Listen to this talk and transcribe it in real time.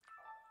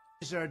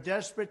are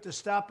desperate to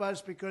stop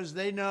us because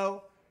they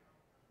know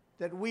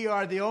that we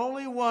are the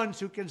only ones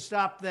who can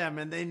stop them,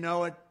 and they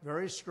know it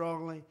very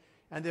strongly.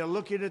 And they're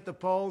looking at the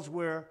polls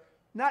where,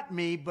 not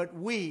me, but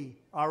we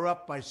are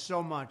up by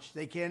so much.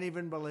 They can't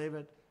even believe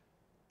it.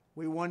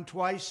 We won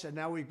twice, and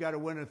now we've got to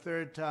win a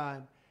third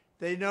time.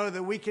 They know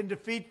that we can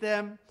defeat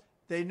them.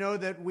 They know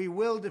that we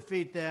will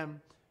defeat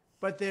them.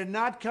 But they're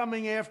not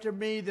coming after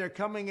me. They're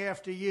coming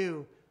after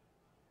you.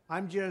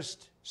 I'm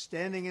just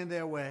standing in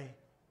their way,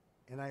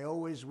 and I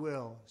always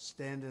will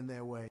stand in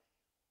their way.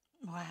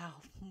 Wow.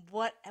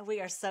 What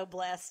we are so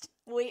blessed.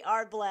 We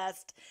are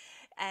blessed.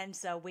 And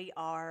so we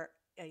are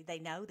they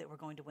know that we're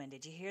going to win.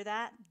 Did you hear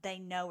that? They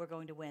know we're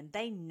going to win.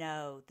 They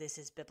know this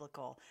is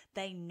biblical.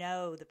 They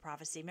know the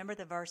prophecy. Remember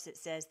the verse that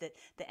says that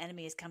the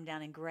enemy has come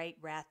down in great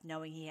wrath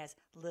knowing he has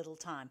little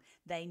time.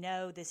 They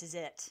know this is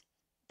it.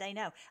 They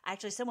know.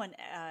 Actually, someone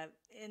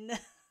in the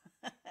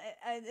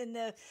in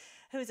the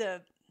who's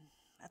a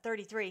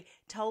 33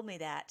 told me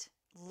that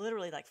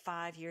literally like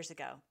 5 years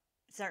ago.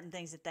 Certain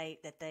things that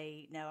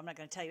they know. I'm not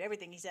going to tell you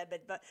everything he said,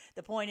 but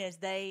the point is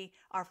they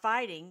are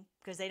fighting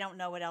because they don't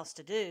know what else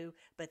to do,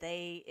 but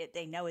they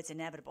know it's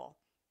inevitable,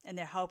 and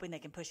they're hoping they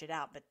can push it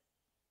out. But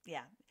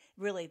yeah,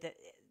 really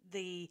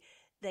the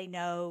they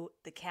know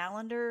the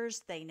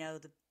calendars, they know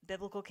the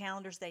biblical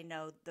calendars, they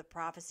know the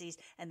prophecies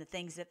and the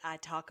things that I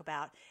talk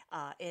about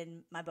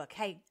in my book.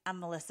 Hey, I'm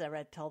Melissa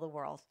Red Pill the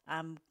World.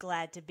 I'm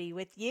glad to be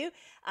with you.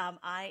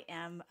 I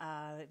am,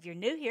 if you're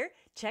new here,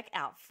 check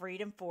out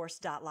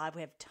freedomforce.live.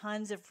 We have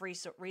tons of free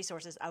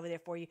resources over there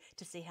for you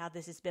to see how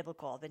this is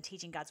biblical. I've been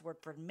teaching God's Word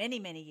for many,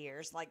 many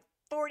years, like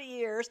 40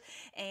 years,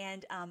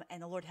 and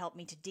the Lord helped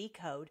me to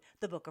decode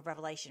the book of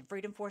Revelation,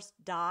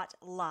 freedomforce.live,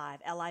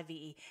 Live.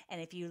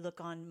 And if you look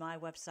on my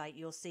website,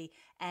 you'll see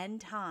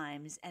end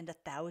times and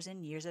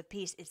 1,000 years of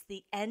peace. It's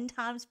the end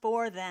times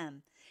for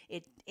them.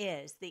 It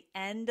is the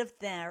end of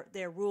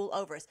their rule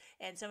over us.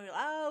 And some people,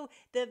 oh,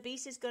 the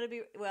beast is going to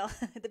be, well,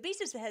 the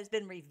beast has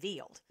been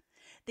revealed.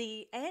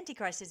 The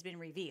Antichrist has been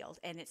revealed,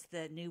 and it's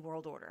the New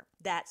World Order.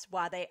 That's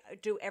why they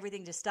do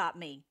everything to stop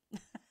me.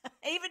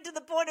 Even to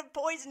the point of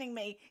poisoning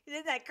me.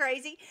 Isn't that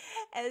crazy?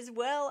 As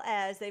well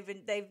as they've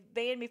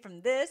banned me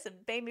from this and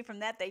banned me from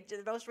that. They did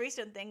the most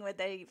recent thing where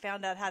they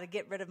found out how to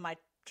get rid of my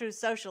True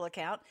Social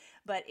account.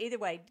 But either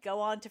way,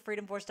 go on to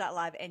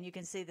freedomforce.live and you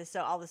can see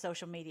all the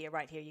social media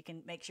right here. You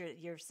can make sure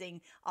that you're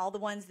seeing all the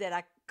ones that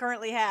I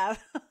currently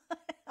have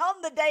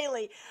on the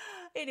daily.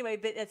 Anyway,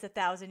 but it's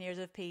 1,000 years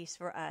of peace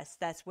for us.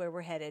 That's where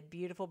we're headed.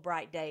 Beautiful,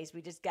 bright days.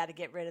 We just got to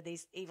get rid of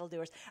these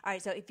evildoers. All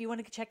right, so if you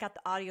want to check out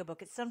the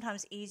audiobook, it's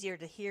sometimes easier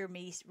to hear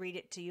me read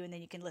it to you, and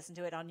then you can listen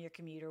to it on your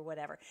computer or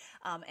whatever.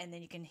 And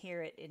then you can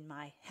hear it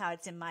how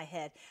it's in my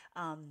head.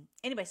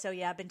 Anyway, so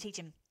yeah, I've been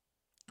teaching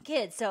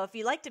kids. So if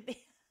you like to be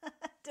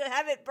to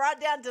have it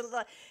brought down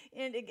to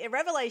in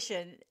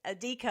Revelation, a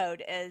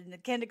decode and the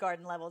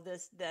kindergarten level,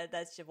 that's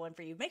the one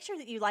for you. Make sure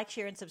that you like,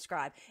 share, and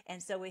subscribe.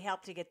 And so we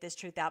help to get this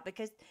truth out,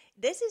 because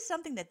this is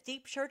something that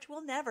Deep Church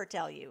will never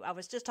tell you. I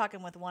was just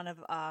talking with one of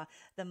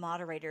the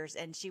moderators,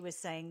 and she was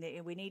saying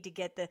that we need to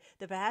get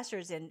the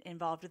pastors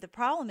involved. But the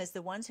problem is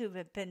the ones who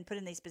have been put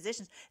in these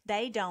positions,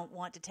 they don't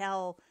want to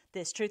tell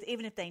this truth,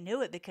 even if they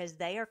knew it, because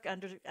they are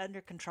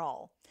under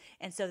control.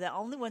 And so the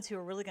only ones who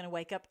are really going to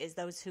wake up is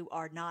those who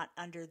are not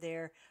under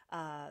their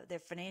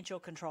financial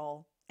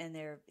control, and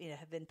they're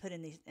have been put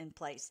in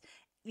place.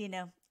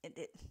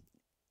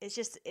 It's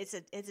just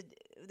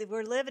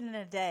we're living in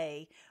a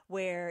day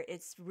where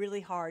it's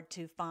really hard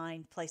to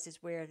find places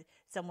where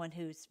someone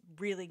who's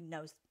really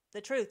knows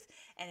the truth,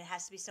 and it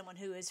has to be someone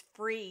who is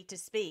free to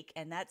speak,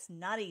 and that's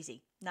not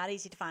easy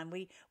to find.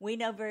 We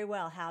know very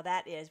well how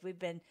that is. We've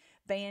been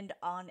banned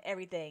on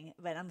everything,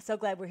 but I'm so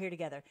glad we're here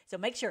together. So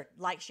make sure,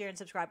 like, share, and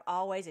subscribe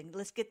always, and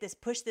let's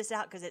push this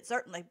out, because it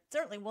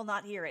certainly will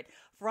not hear it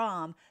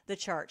from the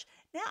church.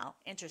 Now,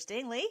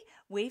 interestingly,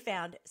 we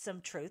found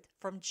some truth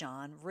from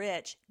John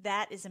Rich.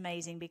 That is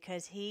amazing,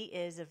 because he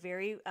is a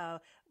very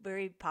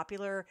very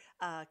popular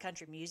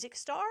country music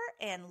star,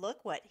 and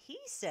look what he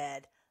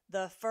said.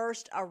 The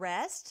first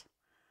arrest.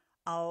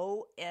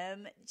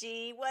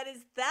 OMG, what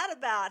is that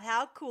about?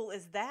 How cool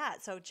is that?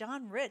 So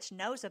John Rich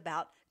knows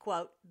about,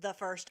 quote, the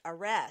first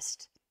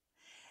arrest.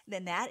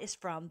 Then that is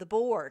from the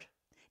board.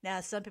 Now,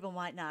 some people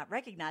might not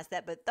recognize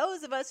that, but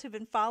those of us who've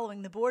been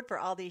following the board for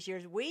all these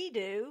years, we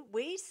do.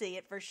 We see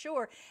it for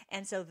sure.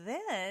 And so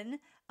then,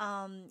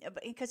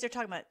 because they're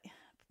talking about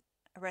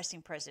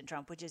arresting President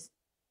Trump, which is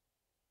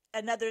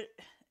another,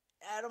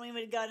 I don't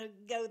even gonna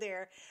go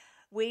there.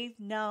 We've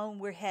known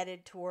we're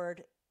headed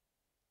toward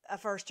a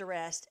first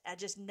arrest. I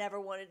just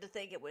never wanted to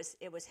think it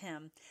was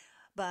him.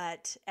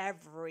 But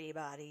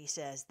everybody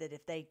says that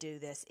if they do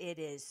this, it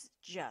is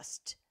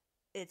just,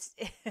 it's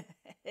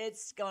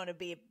it's going to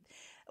be,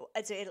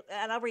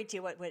 and I'll read to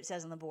you what it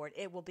says on the board.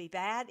 It will be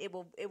bad. It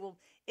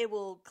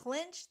will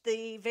clinch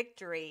the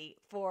victory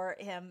for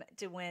him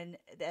to win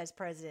as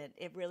president.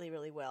 It really,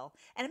 really will.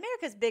 And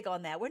America's big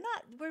on that. We're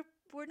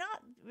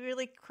not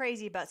really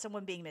crazy about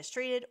someone being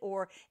mistreated,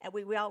 and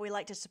we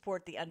like to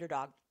support the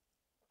underdog.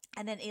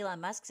 And then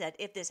Elon Musk said,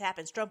 if this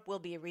happens, Trump will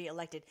be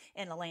reelected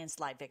in a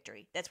landslide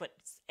victory. That's what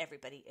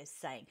everybody is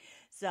saying.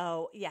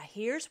 So, yeah,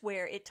 here's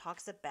where it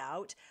talks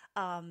about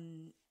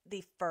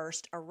the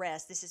first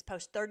arrest. This is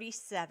post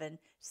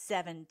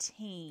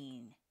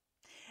 3717.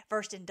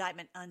 First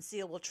indictment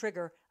unsealed will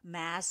trigger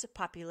mass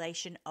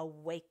population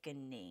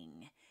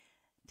awakening.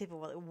 People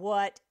will,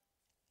 what?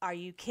 Are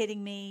you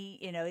kidding me?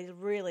 It'll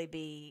really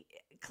be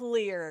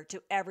clear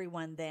to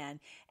everyone then.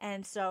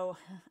 And so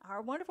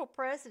our wonderful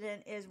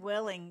president is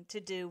willing to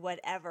do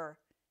whatever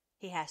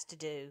he has to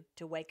do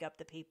to wake up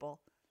the people.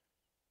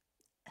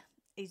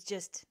 He's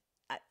just,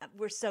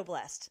 we're so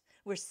blessed.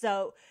 We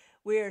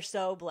are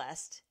so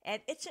blessed.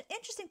 And it's an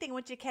interesting thing. I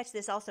want you to catch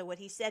this also, what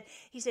he said.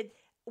 He said,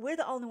 we're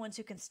the only ones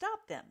who can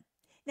stop them.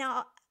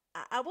 Now,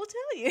 I will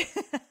tell you,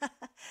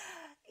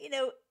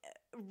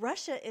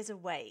 Russia is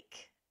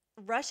awake.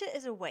 Russia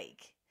is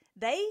awake.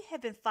 They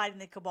have been fighting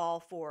the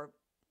cabal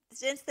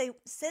since the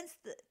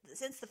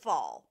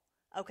fall.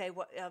 Okay,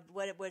 what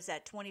was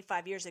that?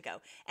 25 years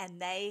ago,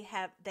 and they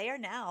are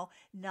now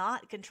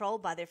not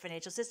controlled by their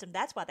financial system.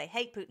 That's why they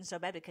hate Putin so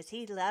bad, because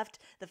he left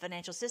the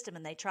financial system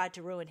and they tried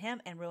to ruin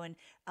him and ruin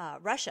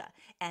Russia.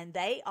 And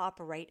they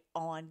operate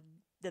on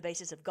the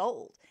basis of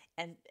gold,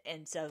 and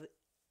so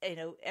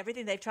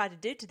everything they've tried to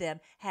do to them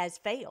has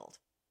failed.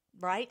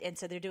 Right. And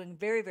so they're doing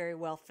very, very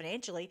well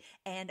financially.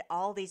 And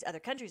all these other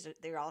countries,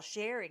 they're all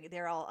sharing,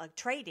 they're all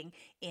trading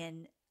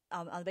in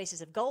on the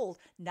basis of gold,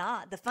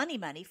 not the funny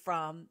money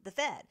from the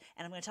Fed.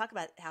 And I'm going to talk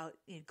about how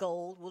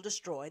gold will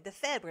destroy the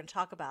Fed. We're going to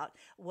talk about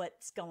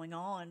what's going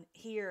on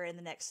here in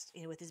the next,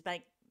 with his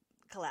bank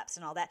collapse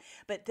and all that.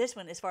 But this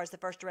one, as far as the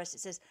first arrest, it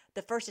says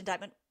the first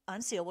indictment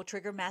unsealed will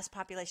trigger mass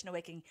population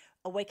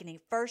awakening.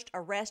 First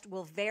arrest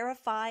will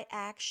verify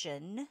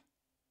action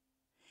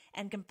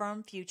and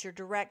confirm future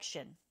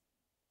direction.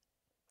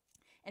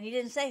 And he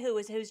didn't say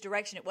whose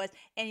direction it was.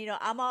 And,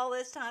 I'm all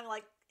this time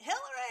like,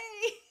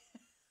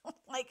 Hillary!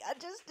 Like, I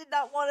just did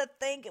not want to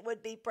think it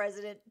would be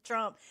President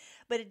Trump.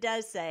 But it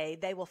does say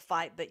they will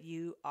fight, but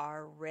you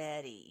are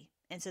ready.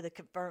 And so they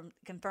confirm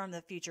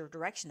the future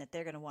direction that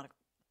they're going to want to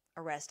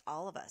arrest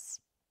all of us.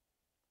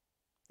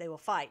 They will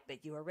fight,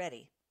 but you are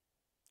ready.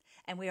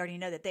 And we already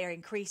know that they are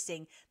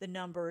increasing the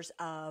numbers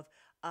of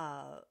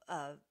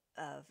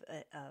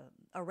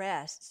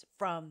arrests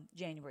from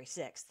January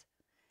 6th.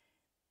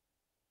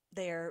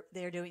 They're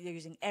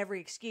using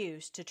every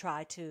excuse to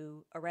try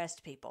to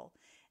arrest people,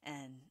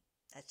 and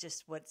that's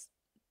just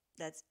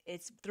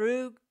it's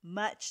through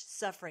much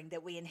suffering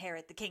that we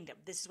inherit the kingdom.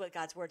 This is what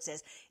God's word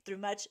says: through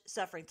much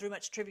suffering, through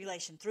much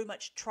tribulation, through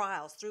much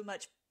trials, through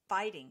much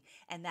fighting.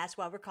 And that's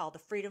why we're called the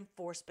Freedom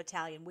Force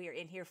Battalion. We are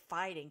in here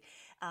fighting,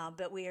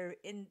 but we are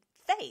in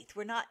faith.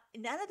 We're not,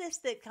 none of this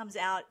that comes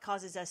out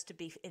causes us to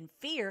be in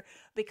fear,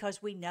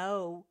 because we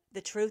know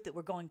the truth that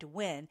we're going to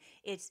win.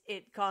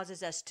 It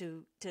causes us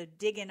to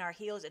dig in our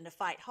heels and to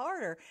fight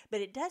harder,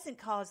 but it doesn't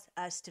cause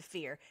us to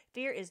fear.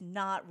 Fear is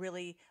not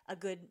really a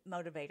good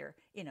motivator.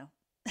 You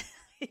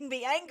can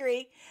be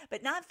angry,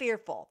 but not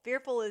fearful.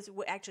 Fearful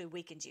actually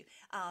weakens you.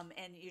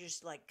 And you're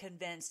just like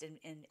convinced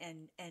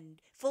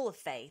and full of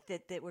faith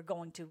that we're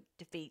going to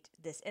defeat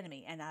this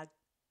enemy. And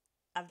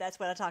that's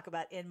what I talk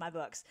about in my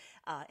books,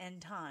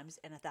 End Times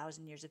and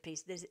 1,000 Years of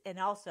Peace. And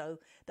also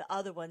the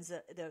other ones,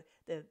 the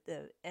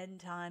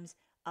End Times,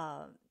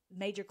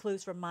 Major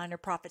Clues from Minor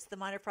Prophets. The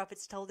Minor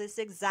Prophets told us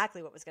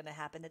exactly what was going to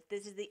happen, that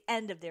this is the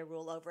end of their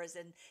rule over us,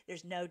 and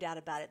there's no doubt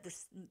about it.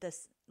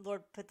 This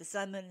Lord put the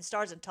sun, moon, and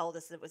stars and told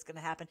us that it was going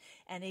to happen.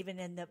 And even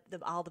in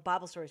all the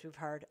Bible stories we've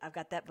heard, I've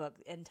got that book,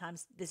 End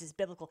Times. This is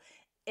biblical.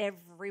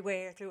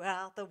 Everywhere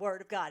throughout the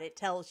Word of God, it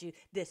tells you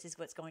this is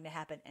what's going to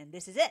happen, and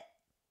this is it.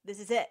 This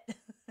is it.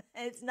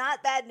 It's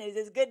not bad news.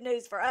 It's good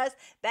news for us.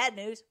 Bad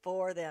news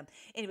for them.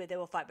 Anyway, they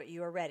will fight, but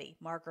you are ready.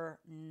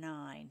 Marker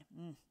 9.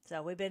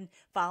 So we've been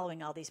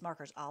following all these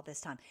markers all this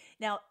time.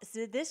 Now,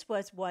 so this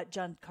was what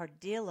John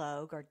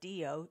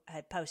Gardillo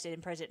had posted,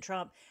 and President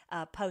Trump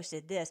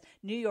posted this.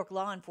 New York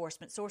law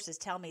enforcement sources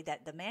tell me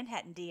that the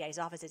Manhattan DA's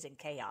office is in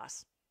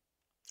chaos.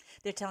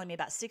 They're telling me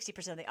about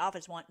 60% of the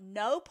office want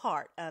no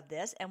part of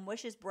this and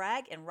wishes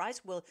Bragg and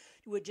Rice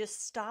would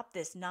just stop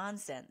this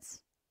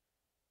nonsense.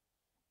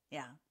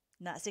 Yeah,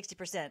 not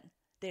 60%.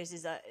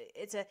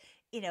 The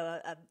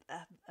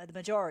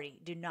majority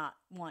do not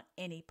want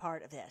any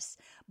part of this.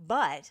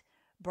 But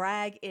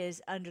Bragg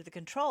is under the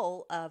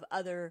control of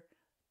other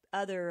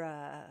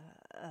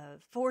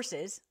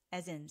forces,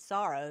 as in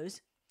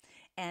Soros,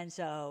 and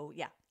so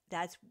yeah,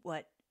 that's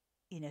what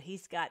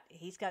he's got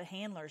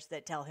handlers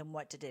that tell him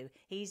what to do.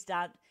 He's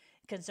not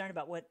concerned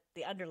about what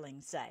the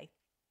underlings say.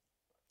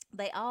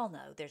 They all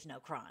know there's no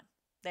crime.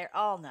 They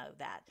all know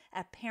that.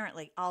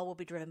 Apparently, all will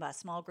be driven by a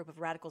small group of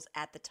radicals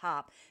at the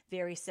top,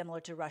 very similar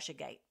to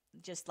Russiagate,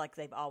 just like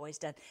they've always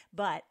done.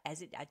 But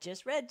as I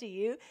just read to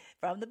you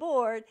from the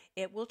board,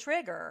 it will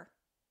trigger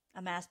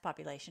a mass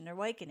population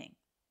awakening.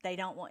 They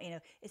don't want,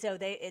 so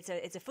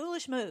it's a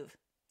foolish move.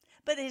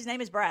 But his name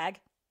is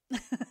Bragg.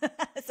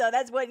 So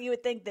that's what you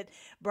would think, that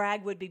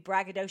Bragg would be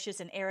braggadocious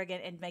and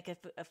arrogant and make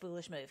a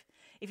foolish move.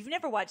 If you've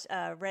never watched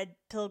read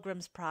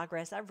Pilgrim's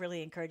Progress, I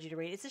really encourage you to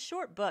read it. It's a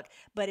short book,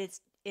 but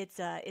it's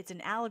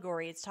an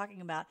allegory. It's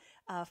talking about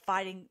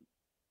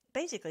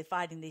basically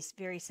fighting these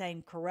very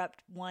same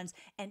corrupt ones,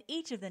 and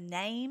each of the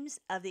names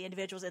of the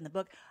individuals in the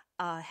book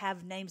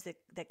have names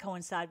that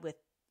coincide with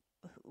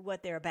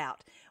what they're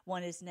about.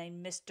 One is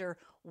named Mr.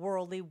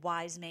 Worldly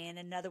Wise Man,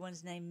 another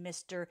one's named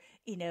Mr.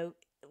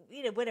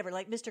 Whatever,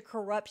 like Mr.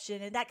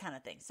 Corruption and that kind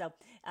of thing. So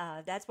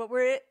that's what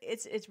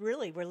it's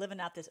really, we're living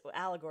out this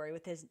allegory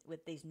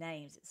with these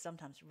names. It's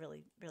sometimes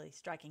really, really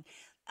striking.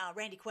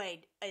 Randy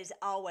Quaid is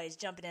always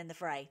jumping in the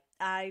fray.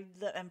 I'm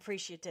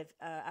appreciative.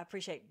 I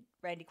appreciate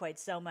Randy Quaid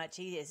so much.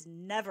 He is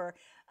never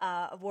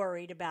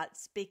worried about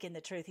speaking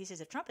the truth. He says,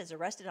 if Trump is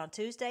arrested on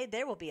Tuesday,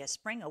 there will be a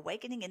spring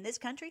awakening in this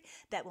country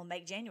that will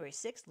make January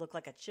 6th look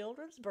like a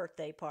children's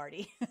birthday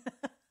party.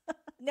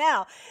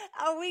 Now,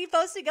 are we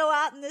supposed to go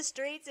out in the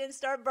streets and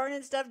start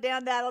burning stuff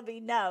down? That'll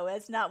be no.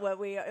 That's not what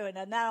we are. And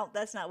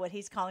that's not what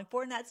he's calling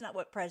for, and that's not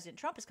what President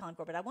Trump is calling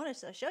for. But I want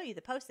to show you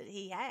the post that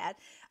he had.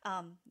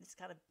 It's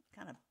kind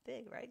of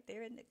big right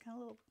there, isn't it? Kind of a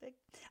little big.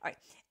 All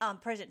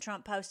right. President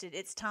Trump posted,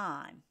 "It's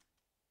time.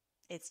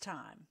 It's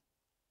time.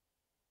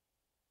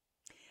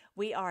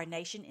 We are a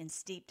nation in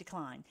steep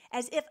decline."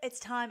 As if it's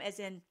time, as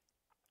in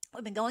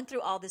we've been going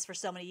through all this for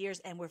so many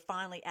years, and we're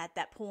finally at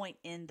that point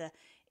in the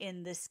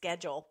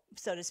schedule,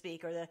 so to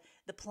speak, or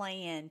the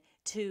plan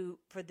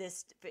for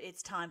this.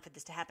 It's time for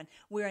this to happen.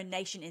 We're a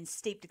nation in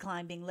steep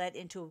decline, being led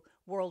into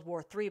World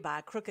War III by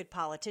a crooked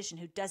politician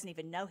who doesn't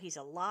even know he's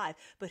alive,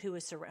 but who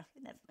is surrounded.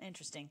 Isn't that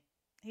interesting?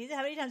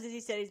 How many times has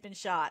he said he's been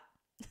shot?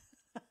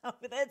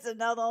 That's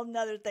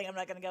another thing I'm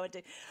not going to go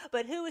into.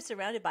 But who is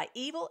surrounded by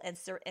evil and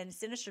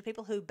sinister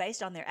people who,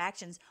 based on their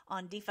actions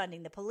on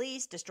defunding the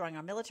police, destroying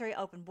our military,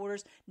 open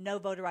borders, no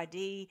voter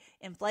ID,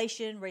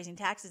 inflation, raising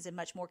taxes, and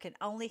much more, can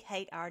only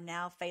hate our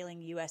now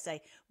failing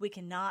USA. We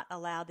cannot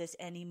allow this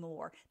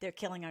anymore. They're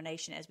killing our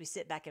nation as we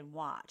sit back and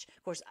watch.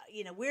 Of course,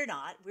 we're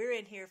not. We're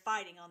in here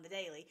fighting on the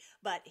daily.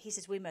 But he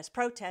says we must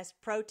protest,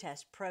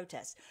 protest,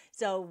 protest.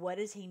 So what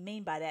does he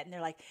mean by that? And they're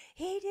like,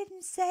 he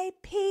didn't say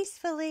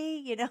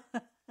peacefully,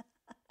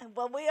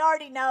 Well, we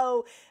already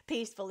know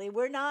peacefully.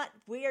 We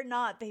are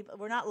not people.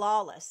 We're not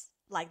lawless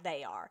like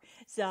they are.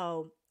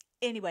 So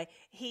anyway,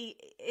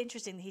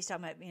 interesting. He's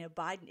talking about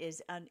Biden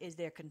is under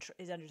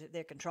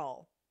their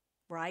control,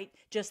 right?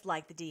 Just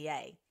like the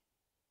DA,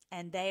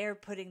 and they're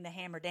putting the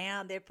hammer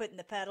down. They're putting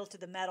the pedal to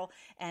the metal,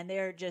 and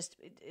they're just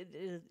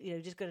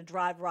just going to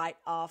drive right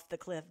off the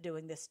cliff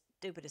doing the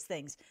stupidest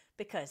things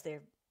because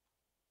they're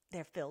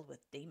filled with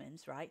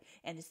demons, right?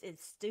 And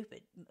it's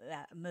stupid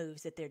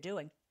moves that they're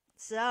doing.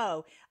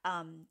 So,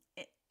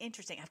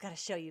 interesting. I've got to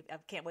show you. I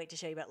can't wait to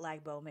show you about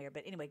Lagbo Mayor.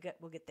 But anyway,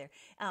 we'll get there.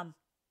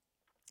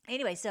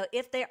 Anyway, so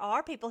if there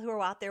are people who are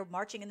out there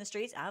marching in the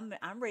streets, I'm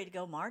ready to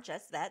go march.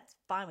 That's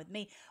fine with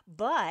me.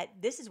 But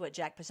this is what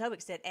Jack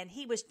Posobiec said, and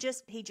he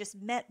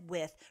just met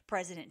with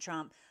President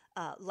Trump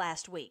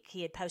last week.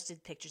 He had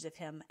posted pictures of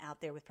him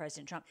out there with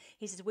President Trump.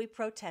 He says, we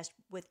protest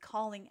with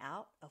calling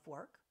out of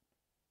work.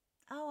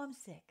 Oh, I'm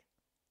sick.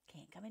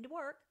 Can't come into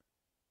work.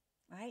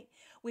 Right?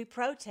 We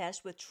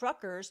protest with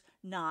truckers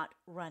not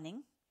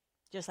running,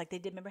 just like they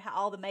did. Remember how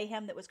all the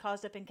mayhem that was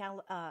caused up in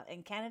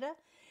Canada?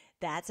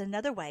 That's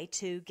another way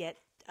to get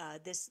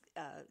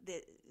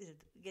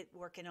get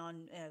working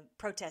on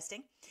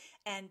protesting,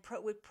 and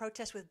we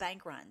protest with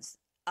bank runs.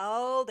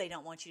 Oh, they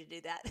don't want you to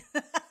do that.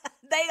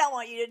 They don't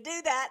want you to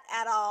do that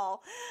at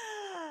all.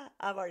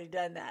 I've already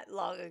done that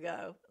long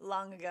ago.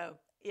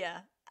 Yeah,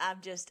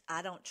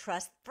 I don't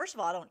trust. First of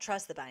all, I don't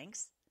trust the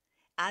banks.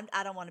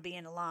 I don't want to be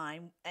in a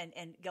line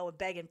and go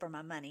begging for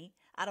my money.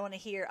 I don't want to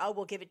hear, oh,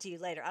 we'll give it to you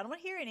later. I don't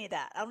want to hear any of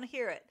that. I don't want to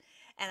hear it.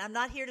 And I'm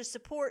not here to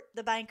support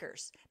the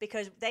bankers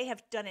because they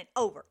have done it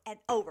over and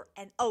over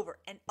and over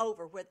and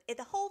over.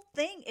 The whole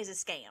thing is a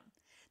scam.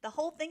 The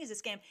whole thing is a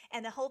scam.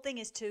 And the whole thing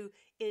is to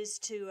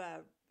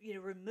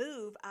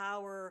remove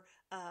our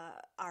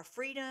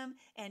freedom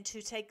and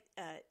to take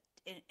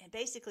and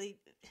basically,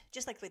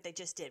 just like what they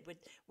just did,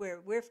 where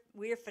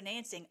we're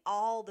financing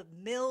all the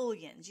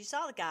millions. You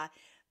saw the guy,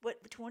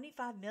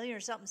 25 million or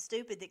something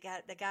stupid that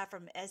got the guy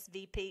from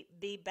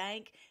SVB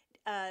Bank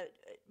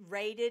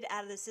raided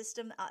out of the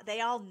system.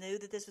 They all knew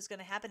that this was going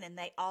to happen, and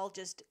they all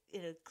just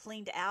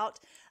cleaned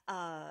out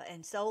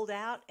and sold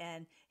out,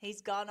 and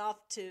he's gone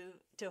off to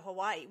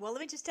Hawaii. Well,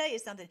 let me just tell you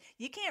something.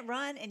 You can't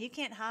run and you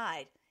can't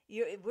hide.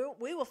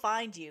 We will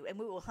find you and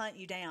we will hunt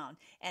you down,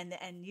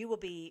 and you will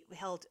be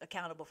held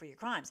accountable for your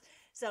crimes.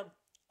 So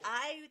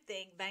I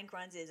think bank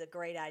runs is a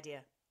great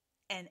idea.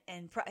 And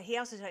he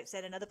also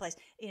said another place,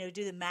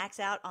 do the max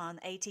out on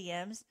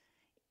ATMs.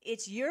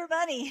 It's your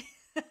money.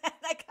 And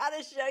I got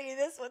to show you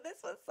this one.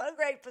 This one's so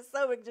great.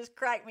 Posobiec just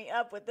cracked me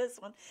up with this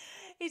one.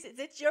 He says,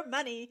 it's your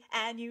money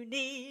and you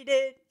need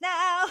it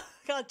now.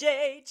 Call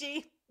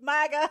JG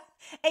MAGA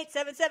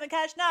 877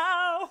 cash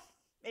now.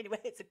 Anyway,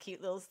 it's a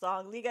cute little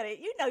song. You've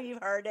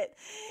heard it.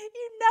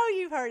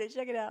 You've heard it.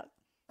 Check it out.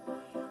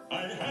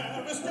 I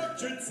have a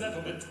structured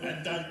settlement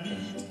and I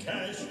need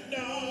cash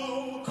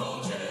now.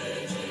 Call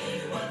J.G.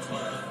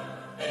 Wentworth,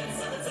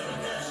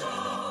 877 cash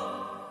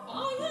now.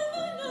 I live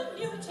in an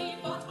annuity,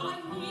 but I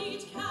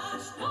need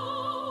cash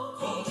now.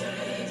 Call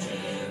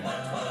J.G.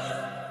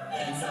 Wentworth,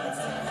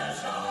 877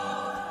 cash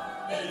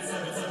now.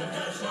 877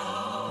 cash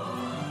now.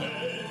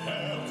 They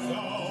have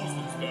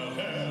thousands, they'll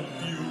help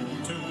you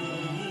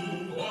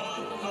too.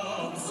 One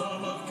lump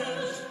sum of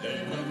cash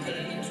they will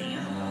pay to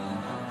you.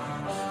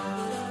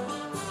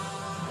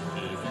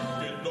 If you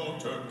get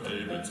long-term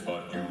payments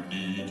but you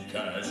need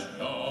cash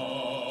now.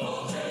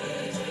 Call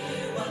J.G.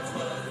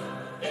 Wentworth,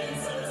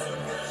 877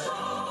 cash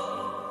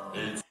now.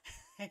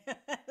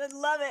 I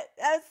love it.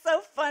 That's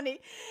so funny.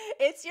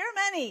 It's your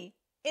money.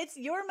 It's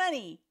your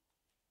money.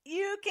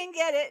 You can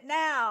get it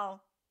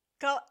now.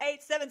 Call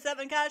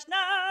 877 cash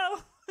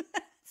now.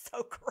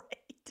 So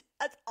great.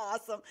 That's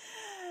awesome.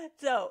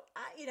 So,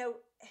 I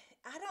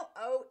don't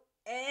owe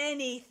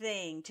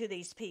anything to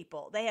these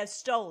people. They have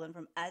stolen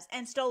from us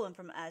and stolen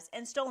from us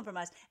and stolen from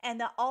us.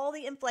 And all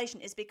the inflation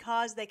is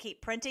because they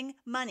keep printing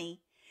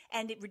money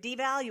and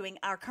devaluing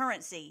our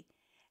currency.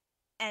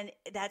 And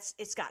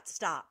it's got to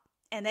stop.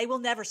 And they will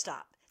never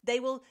stop. They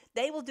will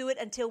do it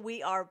until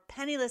we are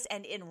penniless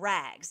and in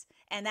rags.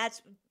 And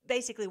that's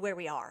basically where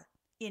we are.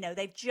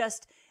 They've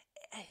just,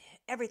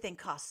 everything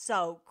costs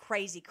so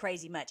crazy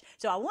much.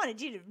 So I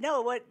wanted you to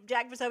know what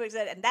Jack Posobiec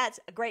said, and that's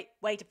a great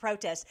way to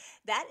protest.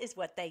 That is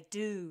what they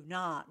do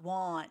not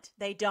want.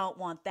 They don't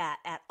want that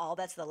at all.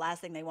 That's the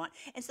last thing they want.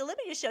 And so let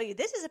me just show you.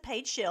 This is a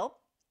paid shill.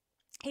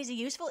 He's a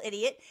useful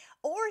idiot,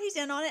 or he's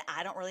in on it.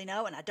 I don't really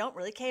know, and I don't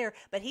really care,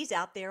 but he's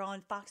out there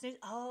on Fox News.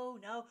 Oh,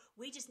 no,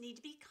 we just need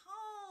to be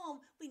calm.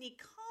 We need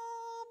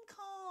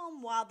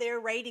calm while they're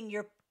raiding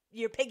your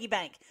piggy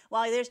bank.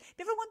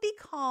 Everyone be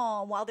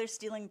calm while they're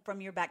stealing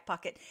from your back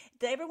pocket.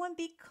 Everyone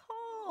be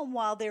calm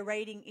while they're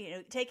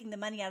raiding, taking the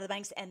money out of the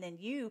banks, and then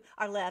you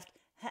are left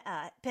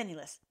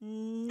penniless.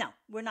 No,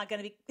 we're not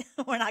going to be.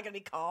 We're not going to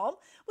be calm.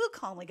 We'll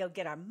calmly go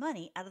get our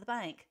money out of the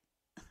bank.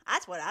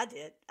 That's what I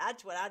did.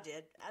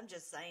 I'm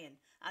just saying.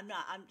 I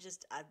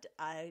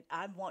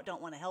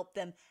don't want to help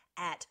them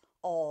at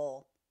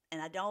all.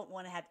 And I don't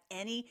want to have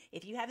any,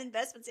 if you have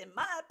investments, in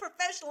my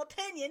professional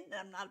opinion,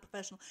 I'm not a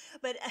professional,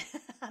 but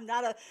I'm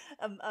not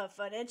a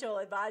financial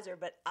advisor,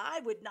 but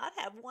I would not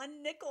have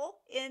one nickel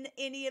in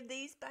any of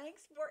these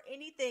banks for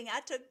anything.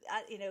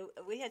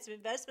 We had some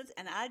investments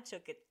and I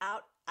took it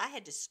out. I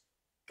had to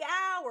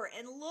scour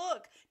and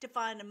look to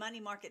find a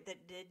money market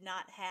that did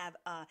not have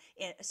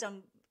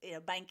some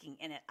banking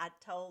in it. I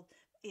told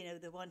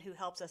the one who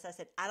helps us, I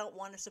said, I don't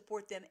want to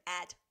support them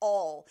at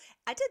all.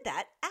 I did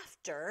that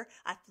after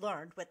I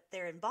learned what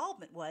their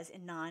involvement was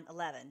in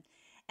 9/11.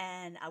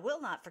 And I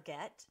will not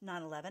forget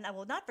 9/11. I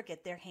will not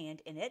forget their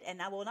hand in it.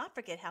 And I will not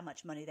forget how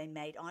much money they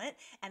made on it.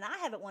 And I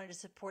haven't wanted to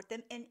support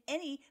them in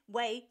any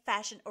way,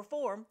 fashion, or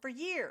form for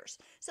years.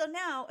 So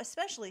now,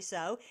 especially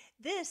so,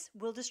 this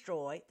will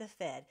destroy the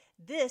Fed.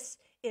 This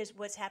is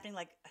what's happening.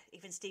 Like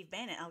even Steve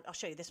Bannon, I'll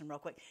show you this one real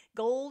quick.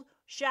 Gold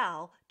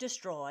shall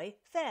destroy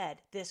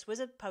Fed. This was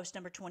a post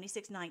number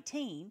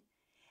 2619.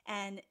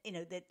 And,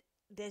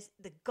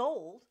 the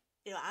gold,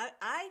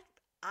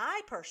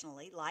 I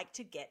personally like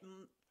to get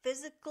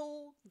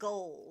physical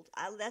gold.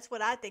 That's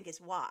what I think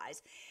is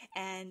wise.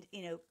 And,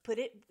 put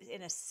it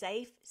in a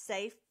safe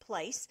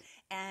place.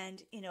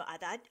 And,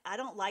 I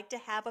don't like to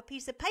have a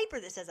piece of paper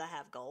that says I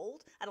have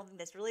gold. I don't think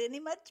that's really any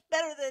much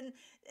better than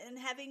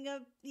having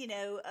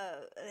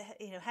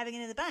having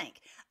it in the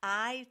bank.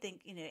 I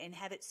think, and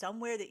have it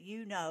somewhere that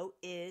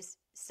is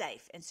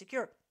safe and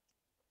secure.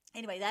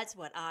 Anyway, that's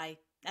what I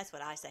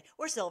say.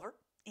 Or silver,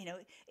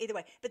 either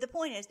way. But the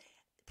point is,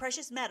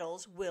 precious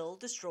metals will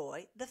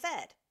destroy the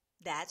Fed.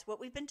 That's what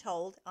we've been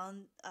told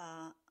on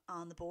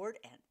the board,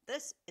 and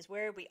this is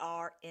where we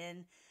are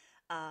in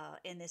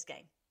this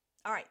game.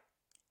 All right.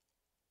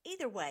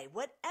 Either way,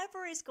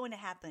 whatever is going to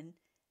happen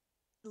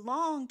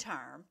long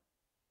term,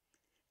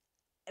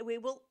 we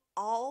will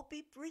all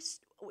be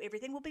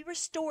everything will be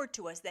restored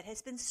to us that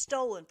has been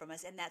stolen from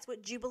us, and that's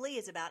what Jubilee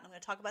is about. And I'm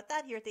going to talk about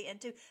that here at the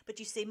end too. But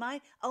you see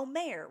my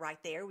Omer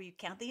right there, where you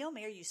count the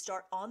Omer. You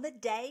start on the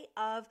day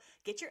of,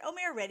 get your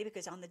Omer ready,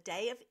 because on the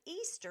day of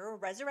Easter or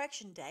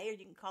Resurrection Day, or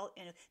you can call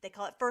it, they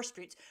call it first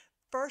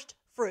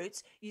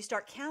fruits, you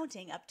start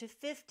counting up to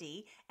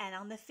 50, and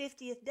on the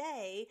 50th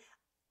day,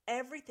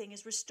 everything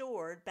is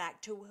restored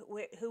back to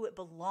who it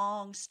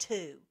belongs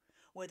to.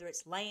 Whether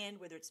it's land,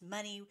 whether it's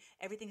money,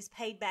 everything is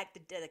paid back.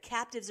 The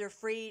captives are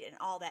freed and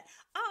all that.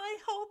 I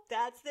hope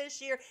that's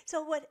this year.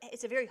 So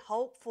it's a very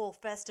hopeful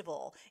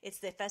festival. It's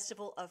the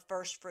festival of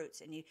first fruits,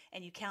 and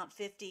you count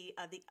 50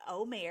 of the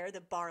Omer,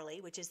 the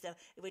barley, which is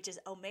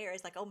Omer,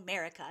 is like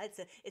Omerica.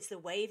 It's the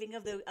waving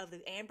of the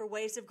amber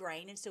waves of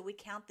grain, and so we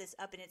count this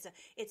up, and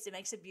it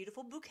makes a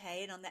beautiful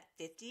bouquet. And on that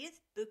 50th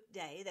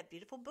day, that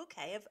beautiful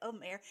bouquet of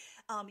Omer,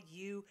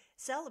 you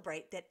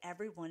celebrate that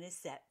everyone is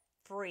set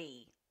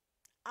free.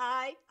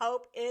 I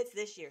hope it's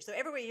this year. So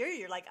every year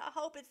you're like, I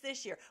hope it's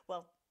this year.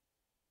 Well,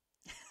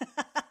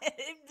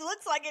 It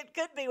looks like it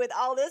could be with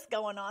all this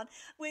going on.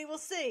 We will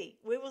see.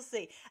 We will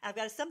see. I've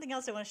got something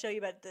else I want to show you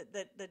about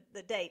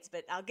the dates,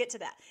 but I'll get to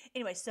that.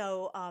 Anyway,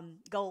 so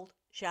gold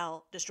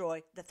shall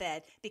destroy the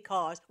Fed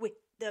because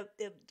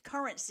the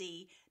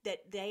currency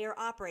that they are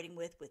operating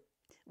with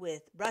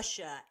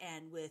Russia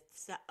and with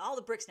all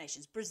the BRICS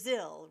nations,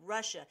 Brazil,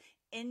 Russia,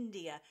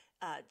 India,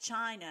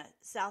 China,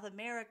 South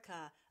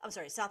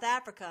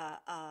Africa,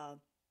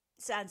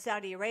 and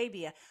Saudi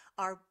Arabia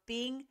are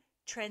being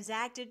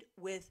transacted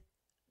with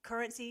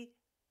currency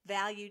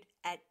valued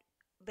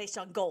based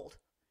on gold.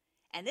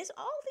 And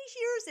all these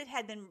years it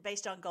had been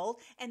based on gold,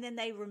 and then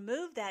they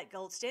removed that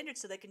gold standard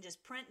so they can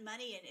just print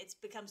money and it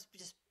becomes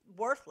just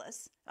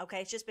worthless.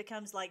 Okay, it just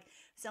becomes like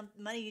some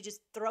money you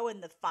just throw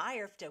in the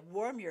fire to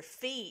warm your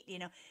feet,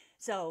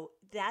 So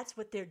that's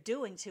what they're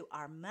doing to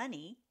our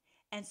money.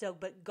 And so,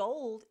 but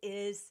gold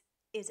is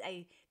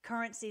a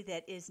currency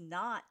that is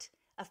not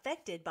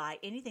affected by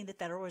anything the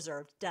Federal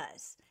Reserve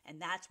does. And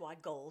that's why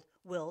gold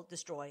will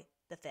destroy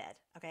the Fed.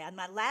 Okay, on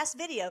my last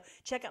video,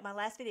 check out my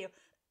last video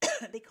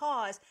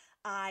because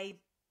I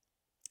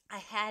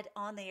had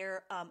on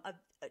there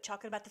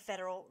talking about the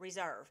Federal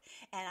Reserve,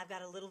 and I've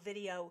got a little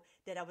video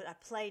that I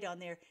played on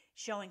there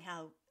showing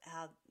how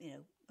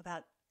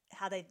about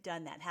how they've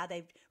done that, how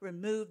they've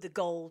removed the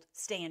gold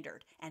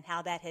standard, and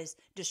how that has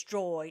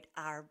destroyed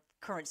our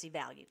currency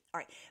value. All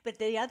right, but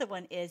the other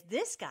one is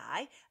this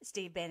guy,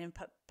 Steve Bannon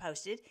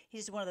posted.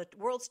 He's one of the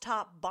world's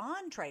top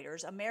bond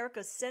traders.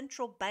 America's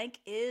central bank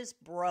is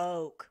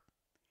broke,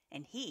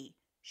 and he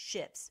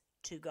shifts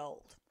to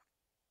gold.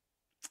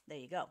 There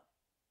you go.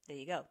 There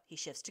you go. He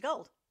shifts to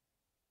gold.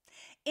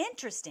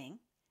 Interesting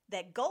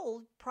that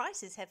gold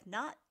prices have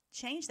not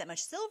changed that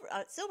much.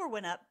 Silver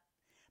went up,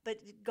 but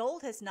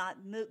gold has not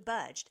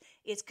budged.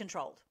 It's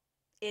controlled.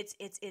 It's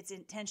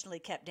intentionally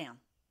kept down.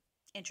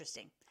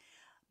 Interesting.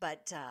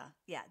 But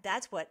yeah,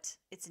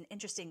 it's an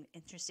interesting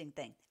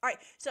thing. All right,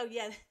 so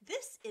yeah,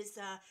 this is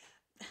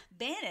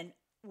Bannon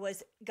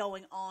was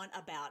going on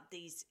about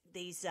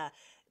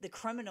the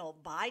criminal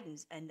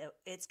Bidens, and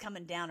it's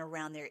coming down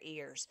around their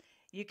ears.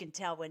 You can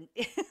tell when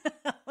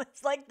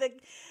it's like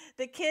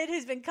the kid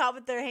who's been caught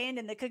with their hand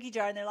in the cookie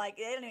jar, and they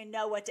don't even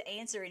know what to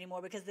answer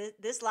anymore because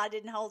this lie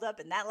didn't hold up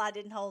and that lie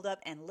didn't hold up.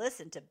 And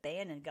listen to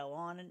Bannon go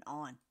on and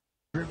on.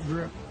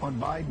 Drip on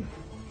Biden.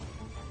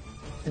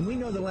 And we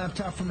know the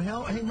laptop from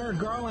hell. Hey, Merrick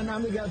Garland,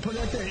 I'm the guy that put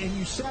it there. And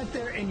you sat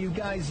there and you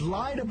guys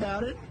lied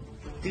about it.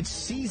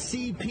 It's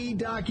CCP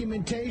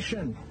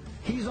documentation.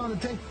 He's on the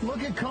tape.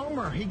 Look at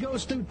Comer. He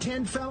goes through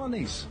 10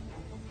 felonies,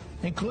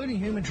 including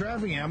human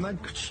trafficking.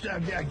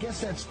 I guess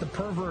that's the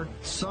pervert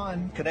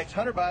son. Connects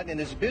Hunter Biden and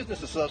his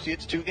business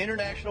associates to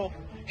international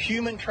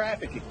human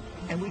trafficking.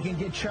 And we can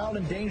get child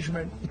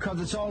endangerment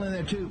because it's all in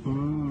there, too.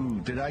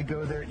 Ooh, did I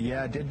go there?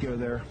 Yeah, I did go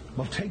there.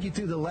 I'll take you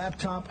through the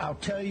laptop. I'll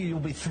tell you, you'll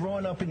be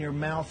throwing up in your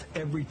mouth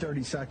every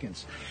 30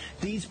 seconds.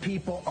 These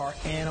people are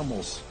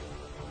animals.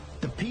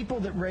 The people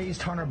that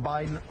raised Hunter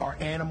Biden are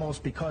animals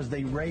because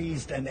they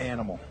raised an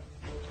animal.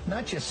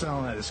 Not just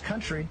selling out his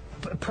country,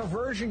 but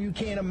perversion you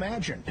can't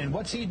imagine. And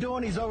what's he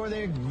doing? He's over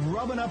there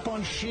grubbing up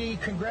on Xi.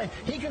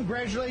 He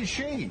congratulates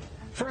Xi.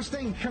 First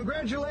thing,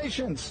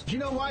 congratulations. Do you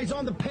know why he's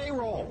on the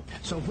payroll?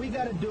 So if we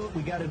got to do it,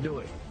 we got to do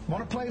it.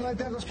 Want to play like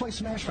that? Let's play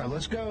Smash Mouth.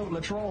 Let's go.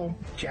 Let's roll.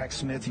 Jack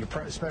Smith, your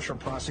special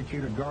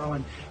prosecutor,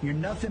 Garland, you're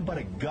nothing but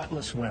a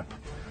gutless wimp.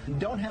 You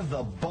don't have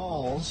the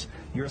balls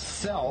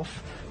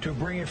yourself to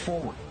bring it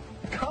forward.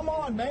 Come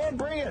on, man,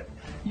 bring it.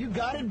 You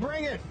got it,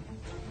 bring it.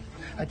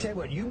 I tell you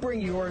what, you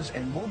bring yours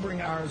and we'll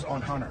bring ours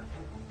on Hunter.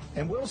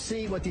 And we'll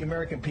see what the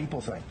American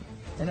people think.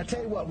 And I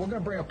tell you what, we're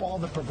going to bring up all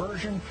the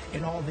perversion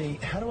and all the,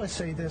 how do I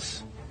say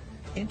this,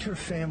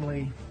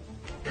 interfamily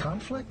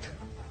conflict?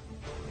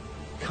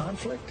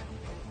 Conflict?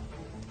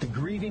 The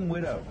grieving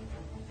widow.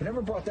 We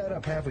never brought that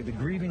up, have we? The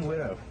grieving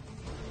widow.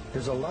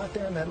 There's a lot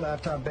there in that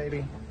laptop,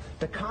 baby.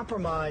 The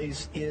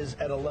compromise is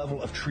at a level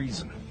of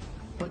treason.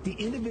 But the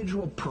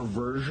individual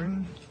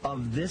perversion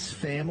of this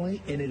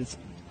family, and its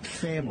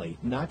family,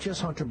 not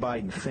just Hunter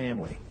Biden,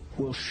 family,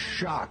 will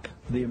shock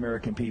the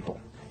American people.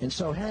 And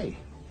so, hey,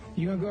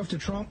 you going to go after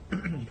Trump?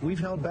 We've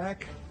held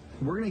back.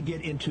 We're going to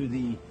get into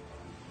the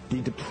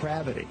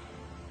depravity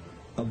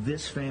of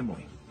this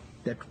family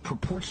that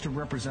purports to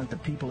represent the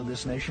people of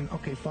this nation.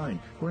 Okay, fine.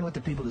 We're going to let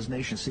the people of this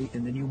nation see,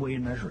 and then you weigh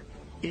and measure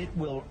it. It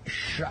will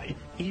shock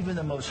even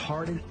the most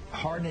hardened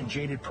and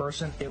jaded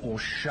person. It will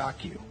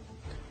shock you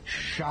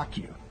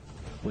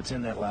what's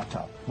in that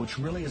laptop, which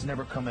really has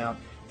never come out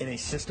in a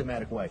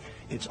systematic way.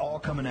 It's all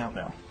coming out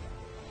now.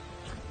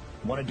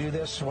 Want to do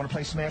this? Want to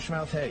play Smash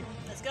Mouth? Hey,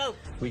 let's go.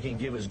 We can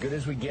give as good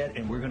as we get,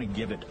 and we're going to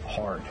give it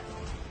hard.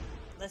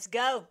 Let's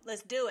go.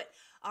 Let's do it.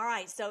 All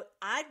right, so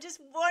I just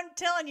want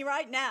telling you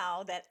right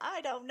now that I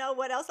don't know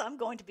what else I'm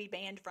going to be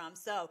banned from.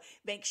 So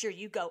make sure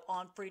you go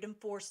on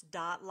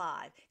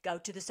freedomforce.live. Go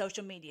to the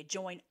social media.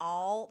 Join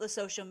all the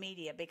social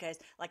media because,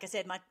 like I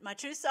said, my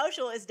Truth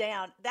Social is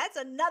down. That's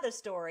another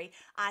story.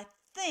 I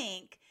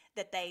think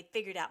that they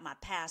figured out my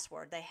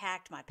password. They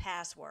hacked my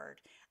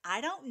password.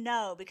 I don't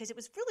know, because it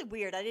was really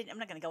weird. I'm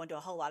not going to go into a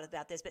whole lot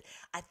about this, but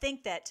I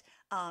think that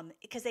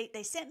because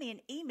they sent me an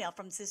email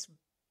from this,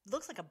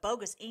 looks like a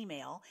bogus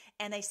email,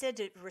 and they said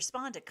to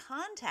respond to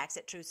contacts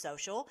at Truth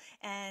Social,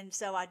 and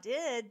so I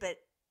did, but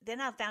then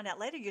I found out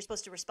later you're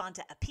supposed to respond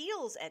to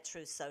appeals at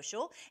Truth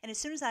Social. And as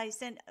soon as I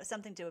sent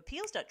something to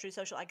appeals.truth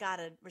social, I got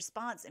a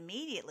response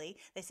immediately.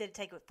 They said it'd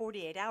take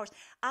 48 hours.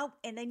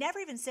 And they never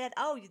even said,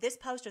 oh, this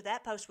post or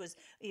that post was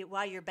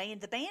while you're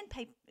banned. The ban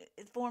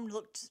form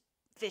looked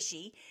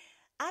fishy.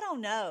 I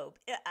don't know.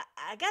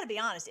 I got to be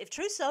honest. If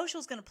Truth Social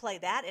is going to play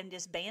that and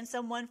just ban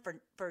someone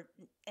for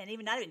and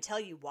even not even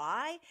tell you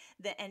why,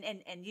 and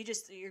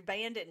you're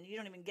banned and you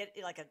don't even get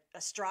like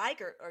a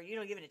strike or you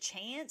don't give it a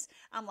chance,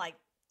 I'm like,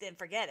 then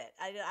forget it.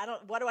 I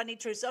don't. What do I need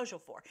Truth Social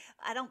for?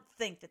 I don't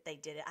think that they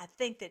did it. I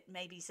think that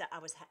maybe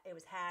it was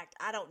hacked.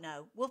 I don't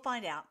know. We'll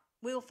find out.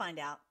 We will find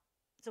out.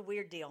 It's a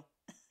weird deal.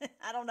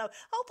 I don't know.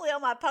 Hopefully all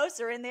my posts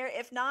are in there.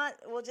 If not,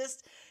 we'll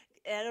just,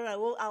 I don't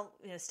know. I'll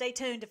stay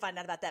tuned to find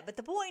out about that. But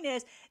the point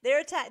is,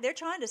 they're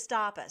trying to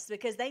stop us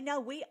because they know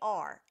we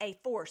are a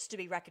force to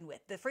be reckoned with.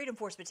 The Freedom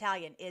Force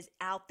Battalion is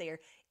out there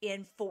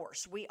in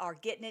force. We are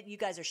getting it. You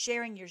guys are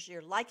sharing.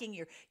 You're liking.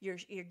 You're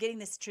getting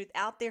this truth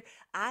out there.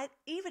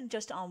 Even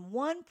just on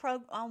one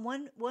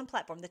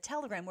platform, the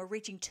Telegram, we're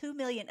reaching 2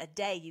 million a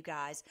day. You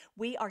guys,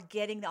 we are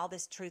getting all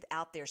this truth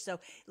out there. So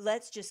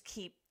let's just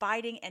keep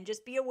fighting and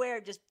just be aware.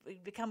 Just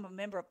become a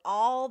member of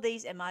all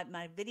these and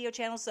my video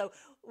channels. So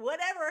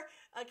whatever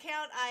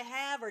account I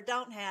have or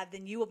don't have,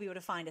 then you will be able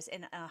to find us.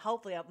 And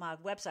hopefully my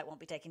website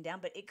won't be taken down,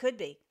 but it could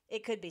be.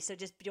 It could be. So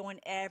just join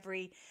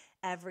every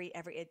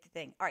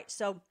thing. All right.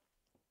 So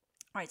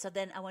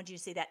then I want you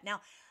to see that.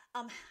 Now,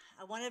 I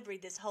want to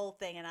read this whole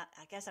thing, and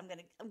I guess I'm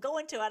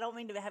going to. I don't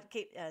mean to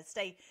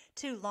stay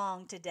too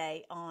long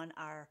today on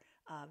our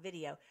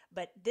video,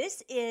 but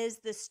this is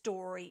the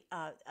story,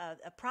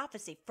 a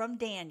prophecy from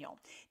Daniel.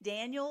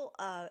 Daniel.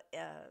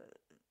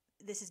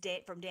 This is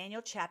from Daniel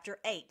chapter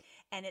 8,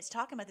 and it's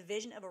talking about the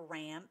vision of a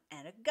ram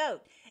and a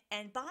goat.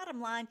 And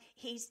bottom line,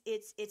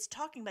 it's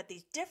talking about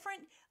these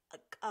different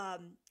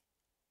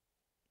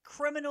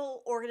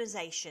criminal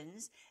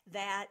organizations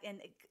that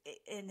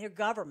in their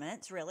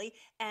governments, really.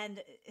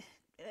 And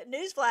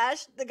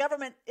newsflash, the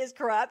government is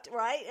corrupt,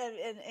 right,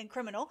 and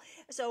criminal.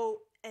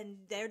 So, and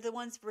they're the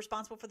ones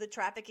responsible for the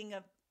trafficking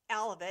of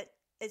all of it.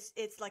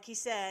 It's like he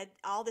said,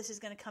 all this is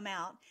going to come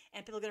out,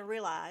 and people are going to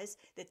realize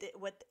that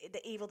what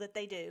the evil that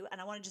they do. And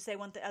I wanted to say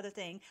one other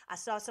thing. I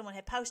saw someone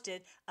had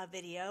posted a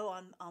video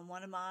on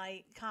one of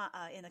my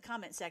in the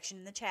comment section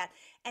in the chat,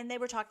 and they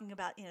were talking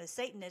about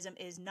Satanism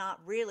is not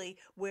really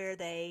where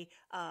they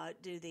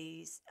do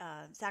these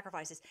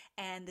sacrifices,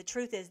 and the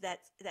truth is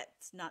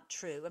that's not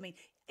true. I mean,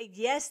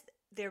 yes.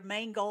 Their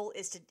main goal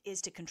is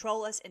to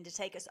control us and to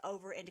take us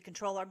over and to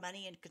control our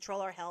money and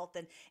control our health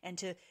and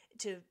to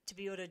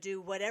be able to do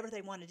whatever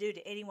they want to do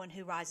to anyone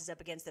who rises up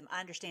against them.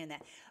 I understand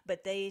that.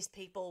 But these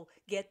people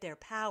get their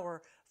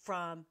power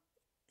from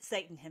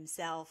Satan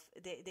himself,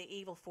 the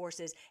evil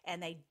forces,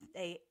 and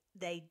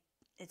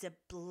it's a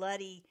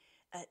bloody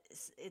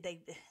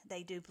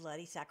they do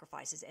bloody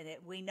sacrifices, and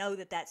we know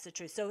that that's the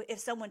truth. So if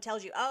someone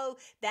tells you, oh,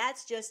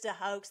 that's just a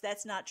hoax,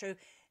 that's not true,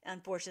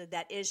 unfortunately,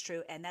 that is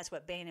true, and that's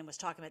what Bannon was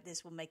talking about.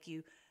 This will make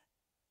you,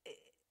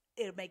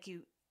 it'll make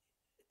you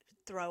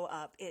throw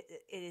up.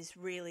 It is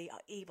really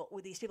evil.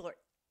 Well, these people are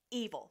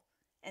evil,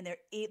 and they're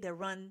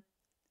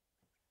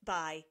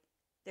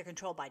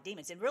controlled by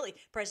demons. And really,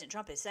 President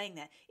Trump is saying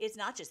that it's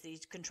not just they're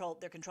controlled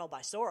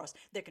by Soros,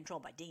 they're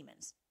controlled by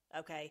demons.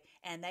 Okay,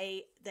 and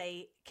they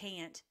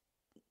can't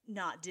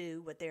not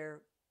do what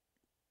they're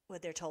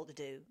told to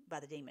do by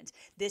the demons.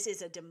 This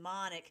is a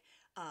demonic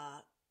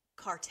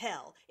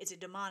cartel. It's a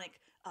demonic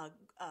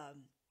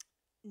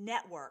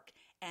network,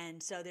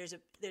 and so there's a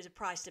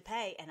price to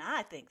pay. And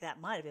I think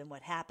that might have been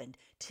what happened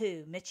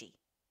to Mitchie.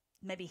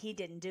 Maybe he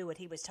didn't do what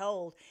he was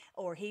told,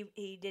 or he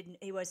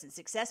wasn't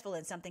successful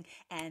in something,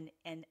 and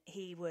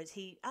he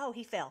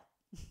fell.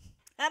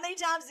 How many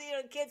times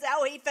kids?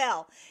 Oh, he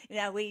fell.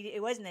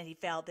 It wasn't that he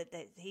fell.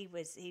 That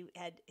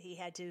he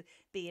had to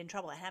be in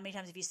trouble. And how many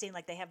times have you seen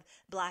like they have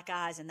black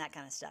eyes and that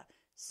kind of stuff?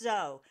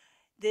 So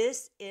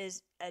this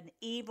is an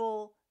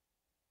evil.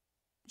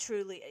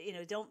 Truly,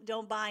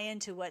 don't buy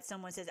into what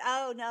someone says.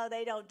 Oh no,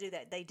 they don't do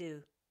that. They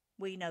do.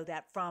 We know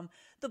that from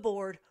the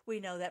board.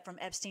 We know that from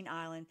Epstein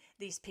Island.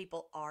 These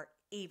people are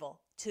evil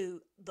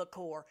to the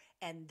core,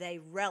 and they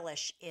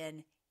relish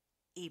in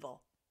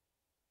evil.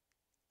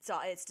 So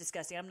it's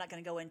disgusting. I'm not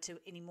going to go into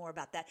any more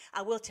about that.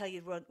 I will tell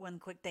you one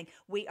quick thing.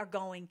 We are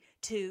going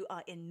to,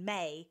 in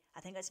May,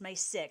 I think that's May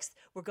 6th,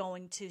 we're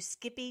going to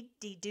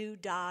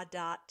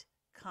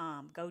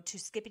skippydoodah.com. Go to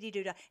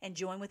skippydoodah and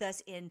join with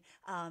us in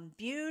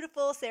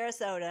beautiful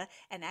Sarasota.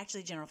 And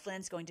actually, General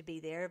Flynn's going to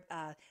be there.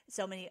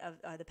 So many of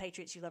the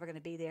Patriots you love are going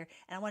to be there.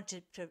 And I want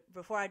to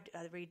before I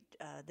read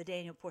the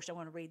Daniel portion, I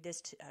want to read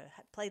this,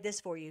 play this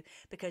for you,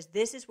 because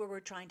this is where we're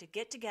trying to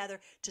get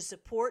together to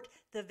support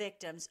the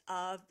victims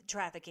of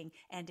trafficking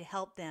and to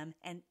help them,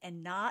 and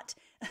not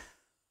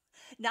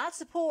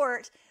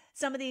support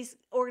some of these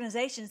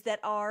organizations that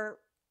are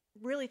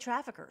really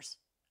traffickers.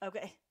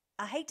 Okay.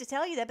 I hate to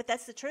tell you that, but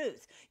that's the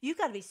truth. You've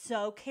got to be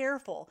so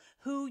careful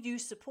who you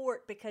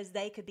support because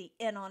they could be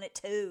in on it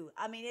too.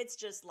 I mean, it's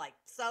just like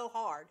so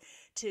hard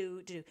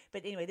to do.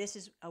 But anyway, this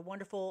is a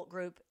wonderful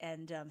group.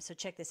 And so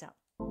check this out.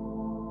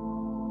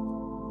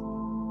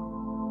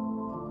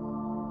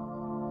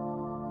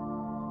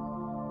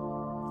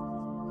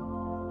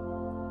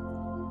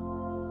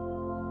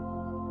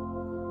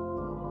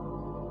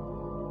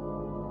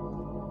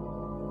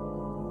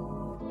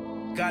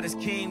 God is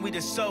king, we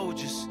the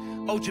soldiers.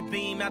 Ultra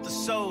beam out the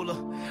solar.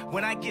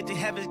 When I get to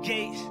heaven's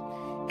gate,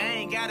 I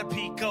ain't gotta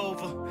peek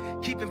over.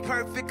 Keeping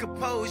perfect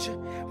composure.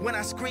 When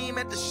I scream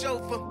at the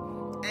chauffeur,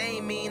 I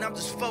ain't mean, I'm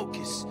just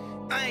focused.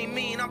 I ain't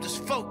mean, I'm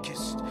just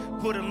focused.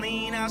 Put a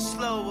lean out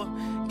slower.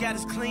 Got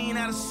us clean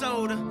out of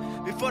soda.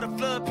 Before the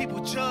flood,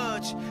 people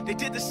judge. They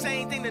did the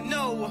same thing to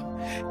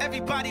Noah.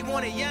 Everybody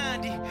wanted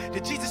Yandi.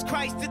 That Jesus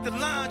Christ did the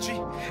laundry.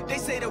 They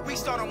say the week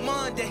start on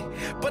Monday,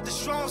 but the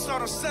strong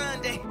start on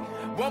Sunday.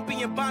 Won't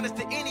be in bondage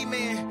to any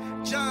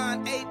man.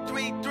 John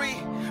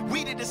 8:33.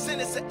 We the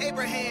descendants of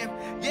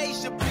Abraham. Ye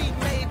shall be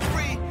made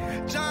free.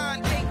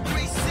 John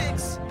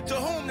 8:36. To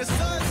whom the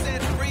Son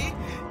set free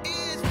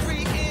is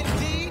free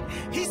indeed.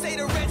 He say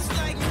the wretch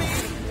like me.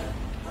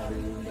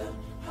 Hallelujah,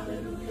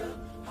 hallelujah,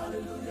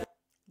 hallelujah.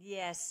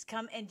 Yes,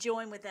 come and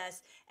join with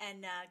us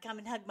and come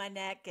and hug my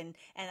neck. And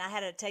I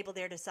had a table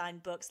there to sign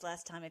books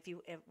last time if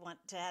you want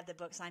to have the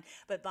book signed.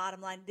 But bottom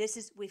line,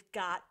 we've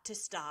got to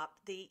stop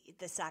the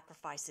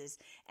sacrifices.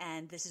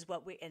 And this is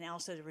what and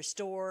also to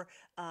restore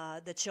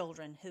the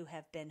children who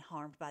have been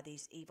harmed by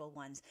these evil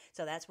ones.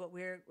 So that's what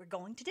we're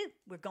going to do.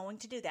 We're going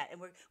to do that. And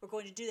we're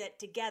going to do that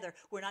together.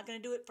 We're not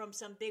going to do it from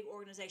some big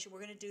organization.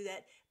 We're going to do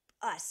that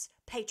us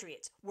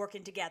patriots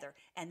working together,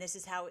 and this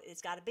is how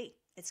it's got to be.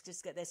 That's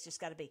just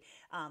got to be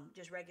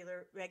just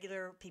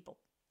regular people.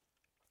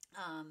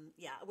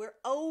 We're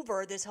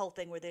over this whole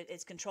thing where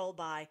it's controlled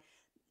by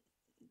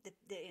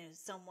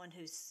someone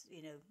who's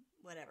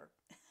whatever.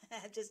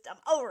 I'm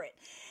over it.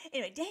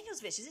 Anyway,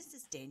 Daniel's vision. This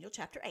is Daniel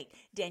chapter 8.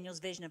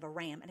 Daniel's vision of a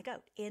ram and a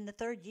goat. In the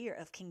 3rd year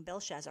of King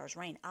Belshazzar's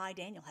reign, I,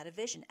 Daniel, had a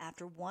vision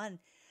after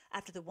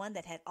the one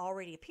that had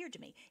already appeared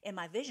to me. In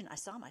my vision, I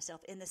saw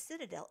myself in the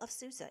citadel of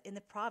Susa, in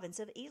the province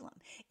of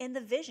Elam. In the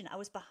vision, I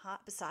was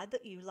beside the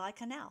Ulai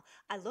Canal.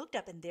 I looked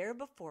up, and there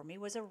before me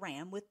was a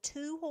ram with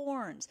 2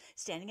 horns,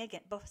 standing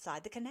again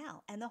beside the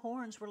canal, and the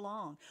horns were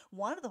long.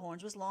 One of the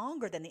horns was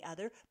longer than the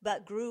other,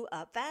 but grew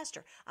up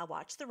faster. I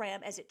watched the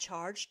ram as it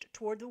charged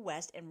toward the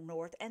west and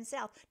north and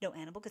south. No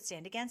animal could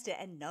stand against it,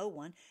 and no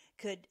one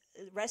could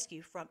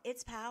rescue from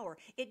its power.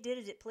 It did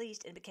as it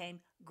pleased and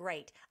became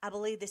great. I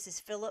believe this is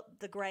Philip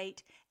the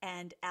Great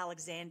and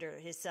Alexander,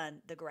 his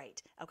son, the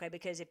Great. Okay,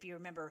 because if you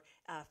remember,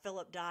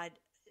 Philip died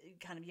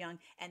kind of young,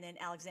 and then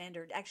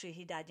Alexander, actually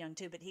he died young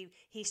too, but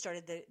he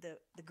started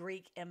the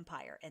Greek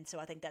Empire, and so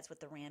I think that's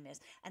what the ram is.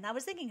 And I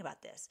was thinking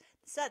about this.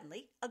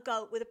 Suddenly, a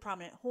goat with a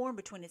prominent horn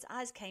between its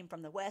eyes came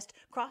from the west,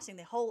 crossing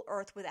the whole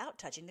earth without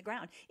touching the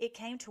ground. It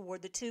came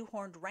toward the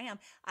 2-horned ram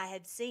I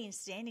had seen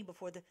standing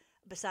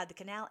beside the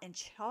canal and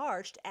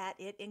charged at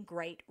it in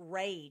great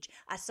rage.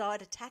 I saw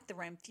it attack the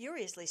ram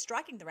furiously,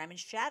 striking the ram and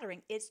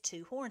shattering its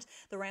 2 horns.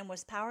 The ram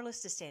was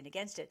powerless to stand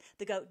against it.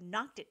 The goat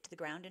knocked it to the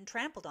ground and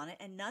trampled on it,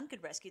 and none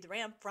could rescue the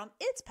ram from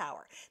its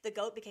power. The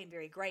goat became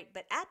very great,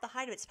 but at the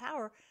height of its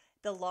power,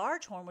 the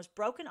large horn was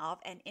broken off,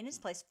 and in its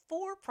place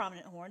 4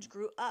 prominent horns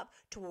grew up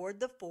toward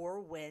the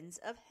 4 winds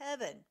of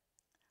heaven.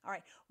 All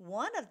right,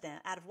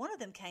 out of one of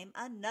them came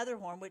another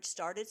horn, which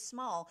started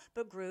small,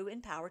 but grew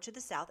in power to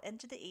the south and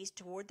to the east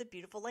toward the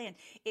beautiful land.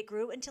 It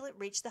grew until it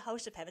reached the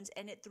host of heavens,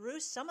 and it threw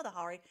some of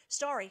the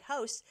starry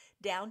hosts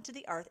down to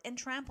the earth and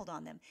trampled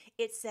on them.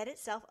 It set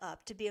itself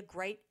up to be as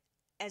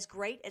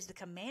great as the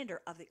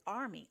commander of the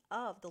army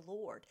of the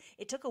Lord.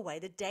 It took away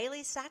the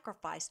daily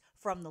sacrifice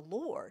from the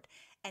Lord,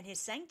 and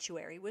his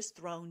sanctuary was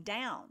thrown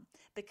down.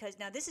 Because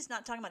now this is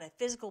not talking about a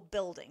physical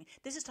building.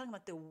 This is talking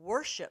about the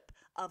worship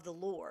of the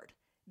Lord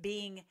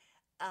being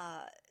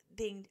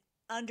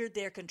under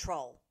their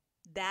control.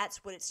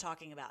 That's what it's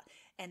talking about.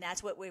 And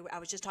that's what I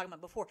was just talking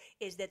about before,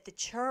 is that the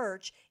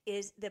church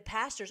the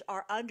pastors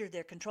are under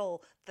their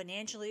control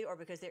financially, or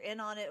because they're in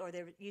on it, or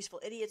they're useful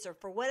idiots, or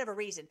for whatever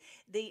reason.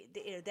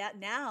 That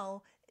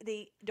now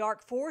the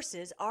dark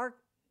forces are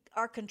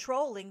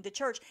controlling the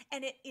church.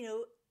 And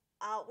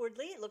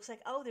outwardly, it looks like,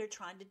 they're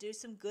trying to do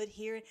some good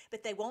here,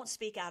 but they won't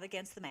speak out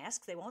against the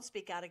masks. They won't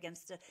speak out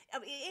against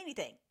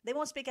anything. They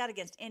won't speak out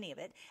against any of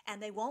it,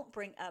 and they won't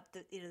bring up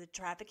the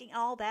trafficking,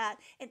 all that.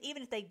 And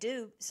even if they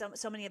do,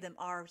 so many of them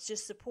are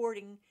just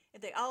supporting.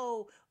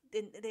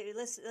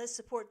 Let's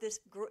support this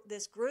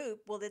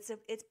group. Well,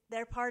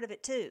 they're part of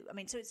it too. I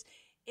mean, so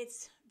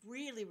it's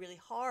really, really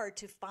hard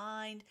to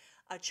find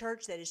a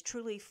church that is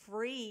truly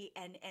free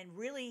and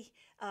really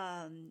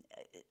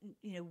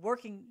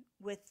working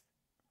with.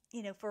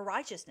 For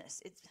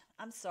righteousness.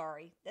 I'm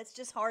sorry. That's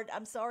just hard.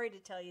 I'm sorry to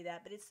tell you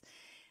that, but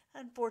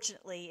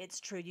unfortunately, it's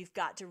true. You've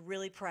got to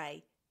really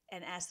pray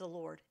and ask the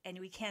Lord. And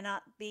we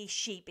cannot be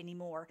sheep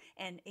anymore.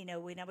 And,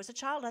 when I was a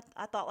child,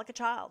 I thought like a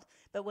child.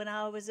 But when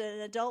I was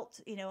an adult,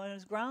 when I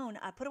was grown,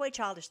 I put away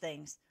childish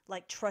things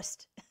like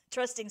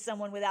trusting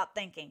someone without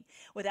thinking,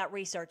 without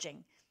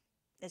researching.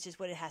 That's just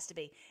what it has to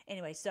be.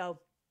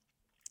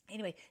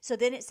 So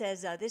then it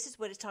says, this is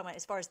what it's talking about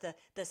as far as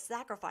the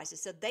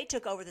sacrifices. So they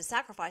took over the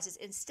sacrifices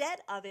instead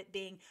of it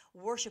being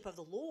worship of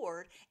the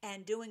Lord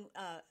and doing,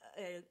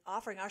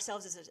 offering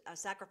ourselves as a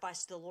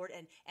sacrifice to the Lord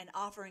and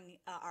offering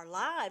our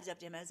lives up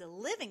to Him as a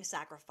living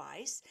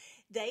sacrifice.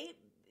 They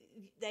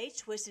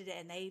twisted it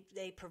and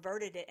they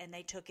perverted it and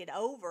they took it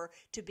over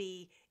to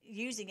be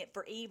using it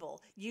for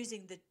evil,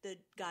 using the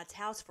God's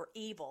house for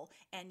evil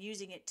and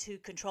using it to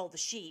control the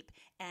sheep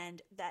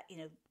and that,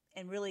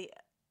 and really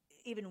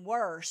even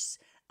worse,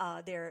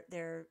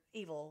 their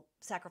evil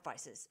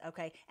sacrifices.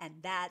 Okay. And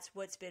that's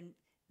what's been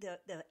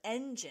the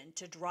engine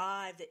to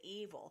drive the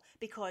evil,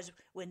 because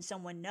when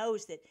someone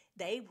knows that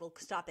they will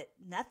stop at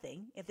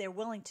nothing, if they're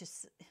willing to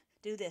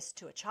do this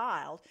to a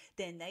child,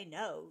 then they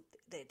know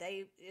that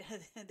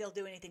they'll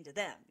do anything to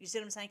them. You see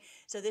what I'm saying?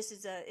 So this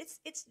is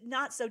it's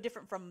not so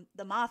different from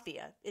the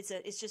mafia. It's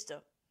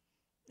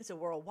a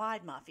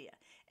worldwide mafia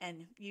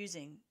and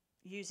using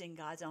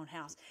God's own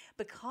house.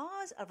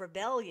 Because of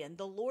rebellion,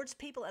 the Lord's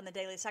people and the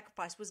daily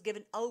sacrifice was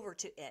given over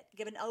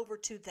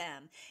to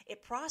them.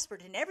 It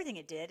prospered in everything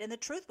it did, and the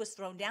truth was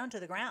thrown down to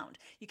the ground.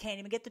 You can't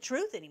even get the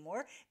truth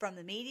anymore from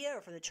the media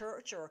or from the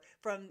church or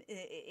from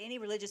any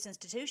religious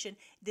institution.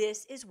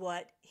 This is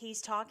what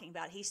he's talking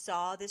about. He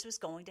saw this was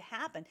going to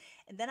happen.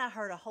 And then I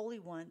heard a holy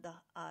one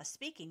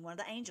speaking, one of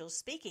the angels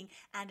speaking,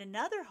 and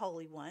another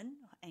holy one,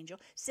 angel,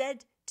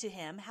 said to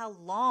him, "How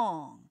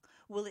long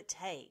will it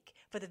take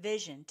for the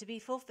vision to be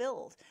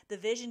fulfilled? The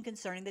vision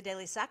concerning the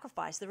daily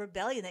sacrifice, the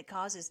rebellion that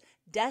causes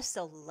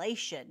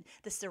desolation,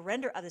 the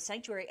surrender of the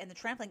sanctuary, and the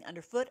trampling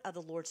underfoot of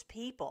the Lord's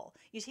people."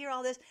 You hear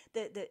all this?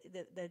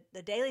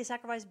 The daily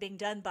sacrifice being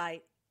done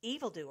by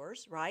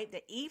evildoers, right?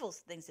 The evil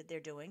things that they're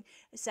doing,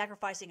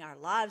 sacrificing our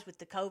lives with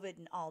the COVID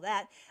and all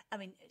that. I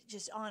mean,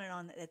 just on and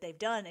on that they've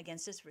done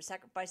against us, for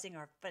sacrificing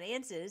our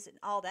finances and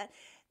all that.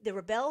 The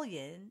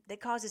rebellion that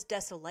causes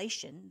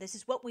desolation. This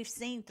is what we've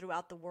seen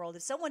throughout the world.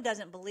 If someone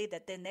doesn't believe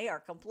that, then they are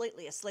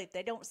completely asleep.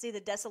 They don't see the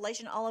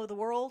desolation all over the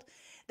world.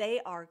 They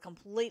are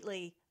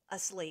completely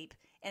asleep.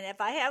 And if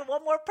I have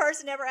one more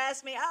person ever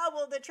ask me, "Oh,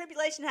 well, the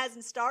tribulation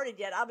hasn't started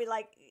yet," I'll be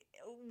like,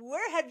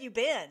 "Where have you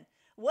been?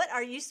 What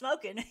are you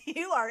smoking?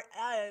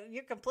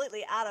 You're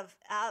completely out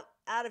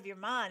of your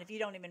mind if you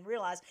don't even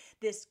realize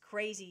this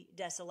crazy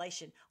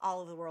desolation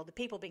all over the world. The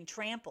people being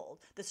trampled,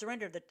 the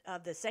surrender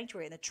of the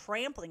sanctuary, and the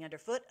trampling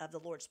underfoot of the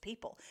Lord's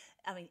people.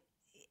 I mean,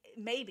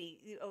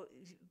 maybe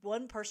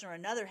one person or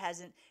another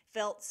hasn't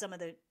felt some of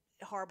the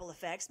horrible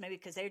effects, maybe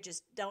because they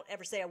just don't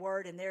ever say a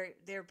word and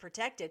they're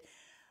protected.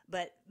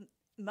 But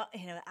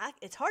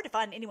it's hard to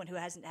find anyone who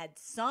hasn't had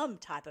some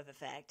type of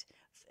effect.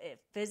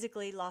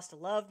 Physically lost a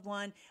loved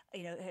one,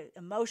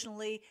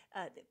 emotionally,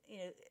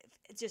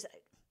 it's just,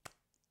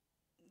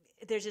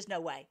 there's just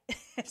no way.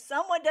 If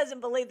someone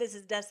doesn't believe this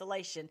is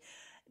desolation,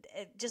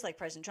 just like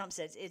President Trump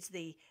says, it's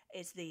the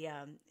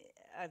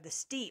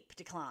steep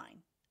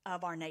decline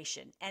of our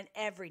nation and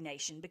every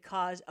nation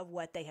because of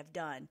what they have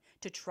done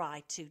to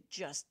try to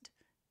just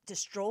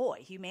destroy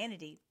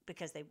humanity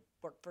because they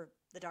work for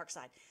the dark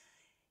side.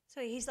 So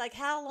he's like,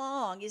 "How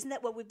long?" Isn't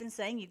that what we've been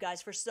saying, you guys,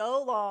 for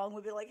so long?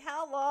 We've been like,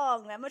 "How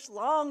long? How much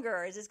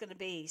longer is this going to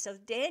be?" So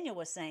Daniel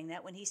was saying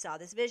that when he saw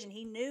this vision,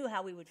 he knew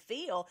how we would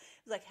feel.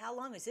 He was like, "How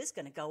long is this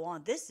going to go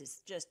on? This is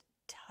just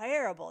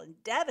terrible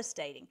and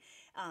devastating."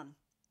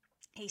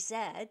 He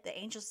said, the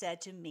angel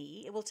said to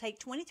me, "It will take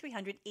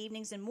 2,300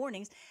 evenings and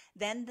mornings,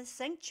 then the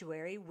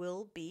sanctuary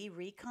will be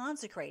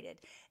reconsecrated."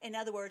 In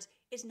other words,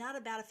 it's not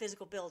about a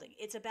physical building.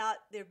 It's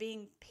about there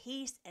being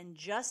peace and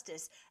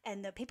justice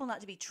and the people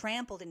not to be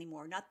trampled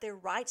anymore, not their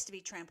rights to be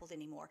trampled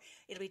anymore.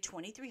 It'll be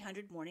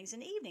 2,300 mornings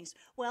and evenings.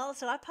 Well,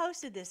 so I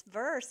posted this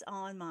verse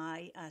on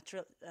my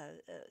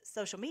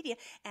social media,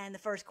 and the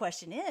first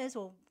question is,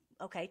 well,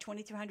 okay,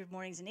 2,300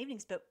 mornings and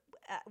evenings, but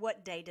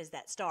what day does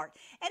that start?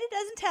 And it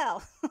doesn't tell,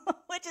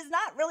 which is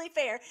not really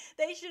fair.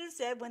 They should have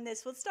said when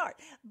this would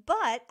start.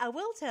 But I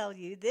will tell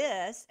you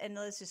this, and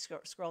let's just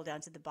scroll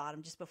down to the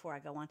bottom just before I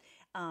go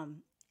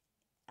on.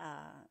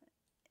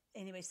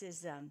 Anyway,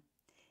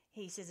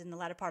 he says, "In the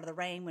latter part of the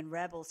reign, when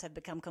rebels have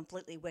become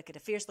completely wicked, a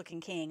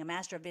fierce-looking king, a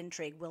master of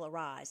intrigue, will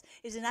arise."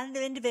 It's not an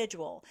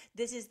individual.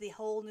 This is the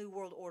whole New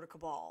World Order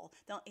cabal.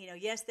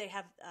 Yes, they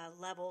have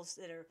levels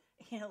that are,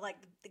 like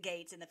the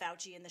Gates and the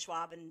Fauci and the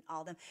Schwab and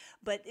all them.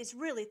 But it's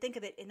really, think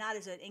of it not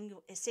as a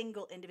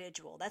single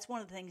individual. That's one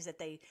of the things that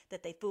they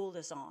fooled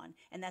us on.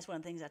 And that's one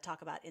of the things I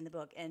talk about in the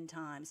book, End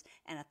Times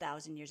and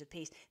 1,000 Years of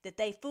Peace, that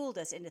they fooled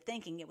us into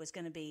thinking it was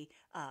going to be,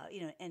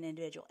 an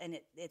individual.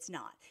 And it's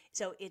not.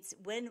 So it's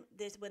when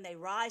they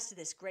rise to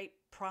this great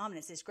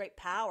prominence, this great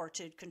power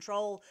to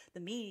control the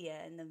media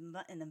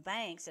and the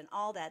banks and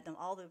all that,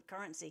 all the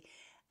currency,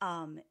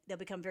 they'll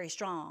become very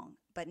strong,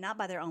 but not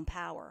by their own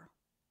power.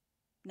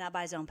 not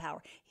by his own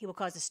power. He will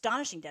cause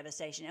astonishing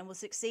devastation and will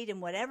succeed in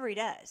whatever he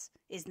does.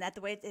 Isn't that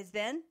the way it's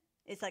been?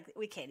 It's like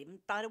we can't even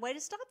find a way to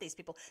stop these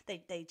people.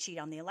 They cheat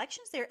on the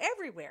elections. They're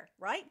everywhere,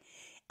 right?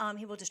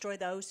 He will destroy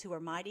those who are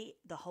mighty,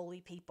 the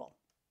holy people.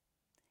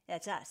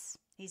 That's us.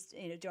 He's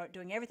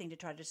doing everything to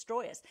try to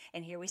destroy us.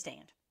 And here we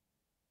stand.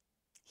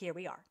 Here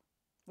we are.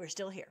 We're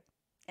still here.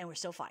 And we're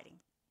still fighting.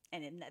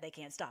 And they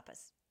can't stop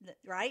us,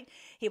 right?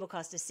 He will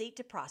cause deceit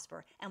to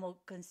prosper, and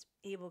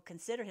he will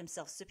consider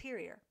himself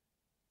superior.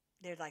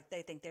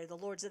 They think they're the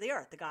lords of the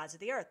earth, the gods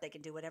of the earth. They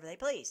can do whatever they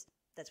please.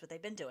 That's what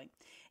they've been doing.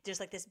 Just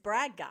like this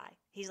Bragg guy.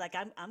 He's like,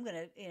 I'm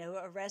going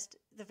to arrest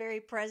the very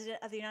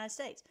president of the United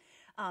States.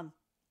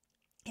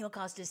 He will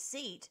cause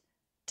deceit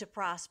to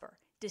prosper.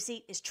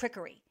 Deceit is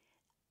trickery.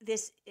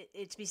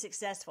 It to be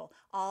successful.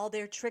 All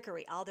their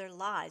trickery, all their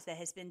lies that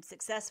has been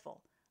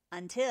successful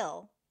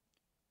until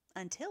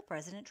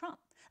President Trump,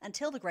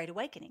 until the Great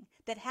Awakening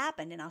that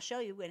happened, and I'll show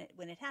you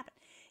when it happened.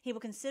 He will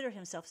consider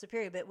himself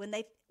superior, but when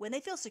they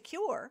feel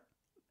secure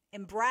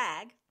and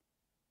brag,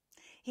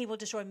 he will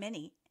destroy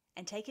many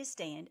and take his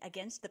stand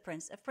against the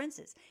Prince of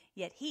Princes.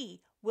 Yet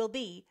he will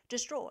be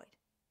destroyed,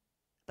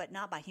 but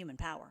not by human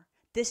power.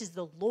 This is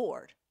the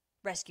Lord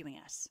rescuing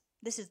us.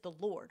 This is the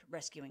Lord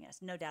rescuing us,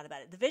 no doubt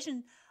about it. The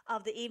vision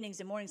of the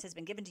evenings and mornings has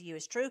been given to you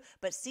is true,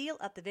 but seal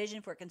up the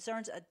vision, for it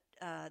concerns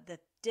the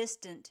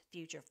distant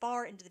future,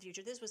 far into the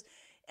future. This was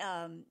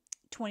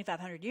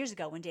 2,500 years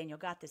ago when Daniel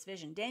got this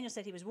vision. Daniel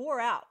said he was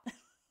wore out.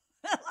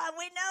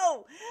 We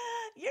know.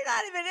 You're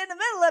not even in the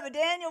middle of it,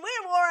 Daniel.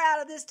 We're wore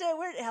out of this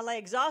too. I lay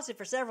exhausted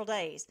for several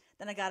days.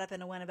 Then I got up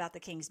and I went about the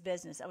king's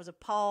business. I was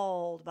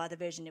appalled by the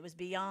vision. It was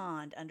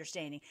beyond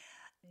understanding.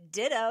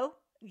 Ditto.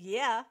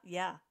 Yeah,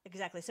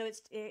 exactly. So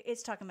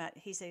it's talking about,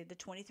 he said, the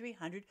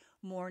 2,300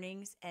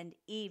 mornings and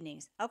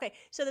evenings. Okay,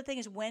 so the thing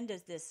is, when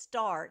does this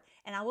start?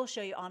 And I will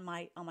show you on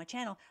my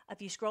channel.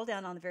 If you scroll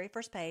down on the very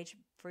first page,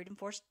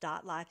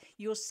 freedomforce.live,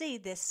 you'll see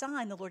this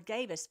sign the Lord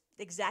gave us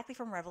exactly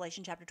from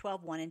Revelation chapter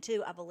 12, 1 and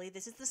 2. I believe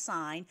this is the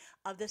sign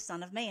of the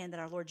Son of Man that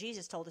our Lord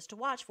Jesus told us to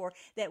watch for,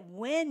 that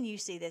when you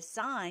see this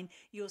sign,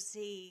 you'll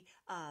see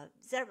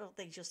several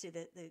things. You'll see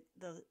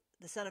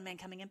the Son of Man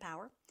coming in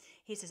power.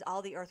 He says,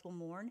 all the earth will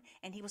mourn,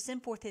 and he will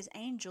send forth his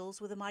angels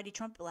with a mighty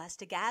trumpet blast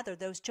to gather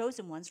those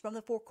chosen ones from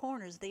the four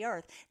corners of the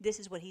earth. This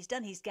is what he's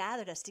done. He's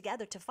gathered us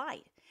together to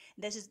fight.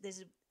 This is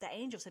the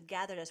angels have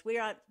gathered us. We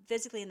are not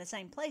physically in the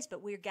same place,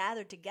 but we're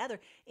gathered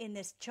together in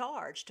this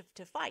charge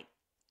to fight.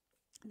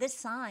 This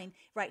sign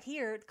right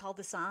here, called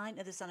the sign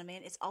of the Son of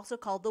Man, it's also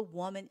called the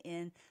woman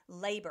in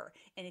labor.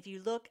 And if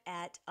you look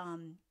at,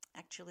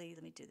 actually,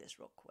 let me do this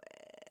real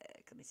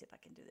quick. Let me see if I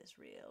can do this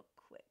real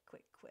quick.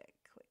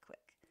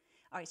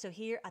 All right, so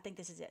here, I think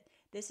this is it.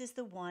 This is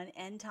the one,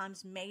 End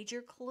Times Major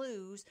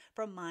Clues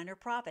from Minor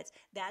Prophets.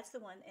 That's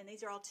the one, and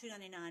these are all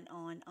 $2.99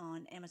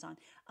 on Amazon.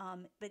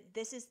 But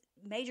this is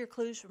Major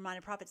Clues from Minor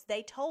Prophets.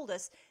 They told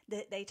us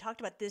that they talked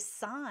about this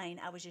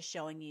sign I was just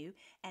showing you,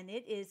 and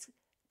it is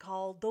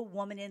called the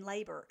woman in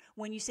labor.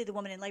 When you see the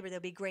woman in labor, they'll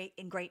be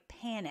in great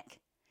panic.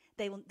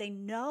 They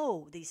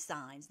know these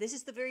signs. This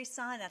is the very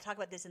sign, I talk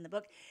about this in the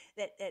book,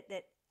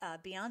 that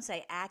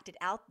Beyonce acted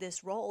out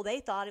this role.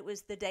 They thought it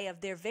was the day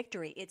of their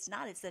victory. It's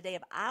not. It's the day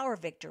of our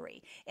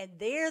victory. And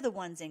they're the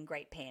ones in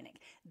great panic.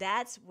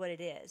 That's what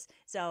it is.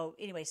 So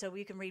anyway, so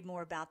you can read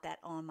more about that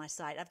on my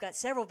site. I've got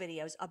several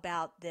videos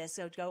about this.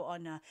 So go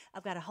on,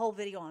 I've got a whole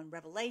video on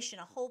Revelation,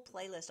 a whole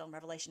playlist on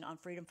Revelation on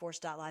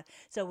freedomforce.live.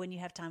 So when you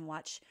have time,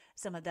 watch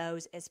some of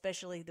those,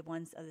 especially the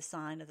ones of the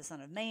sign of the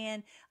Son of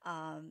Man,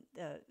 I've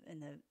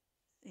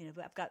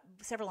got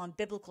several on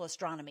biblical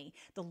astronomy.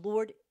 The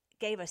Lord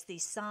gave us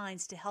these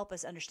signs to help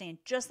us understand,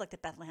 just like the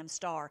Bethlehem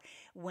star,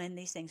 when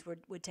these things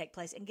would take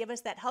place, and give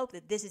us that hope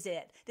that this is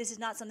it. This is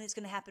not something that's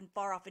going to happen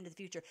far off into the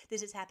future.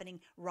 This is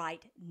happening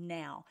right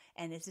now,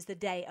 and this is the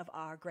day of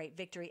our great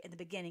victory and the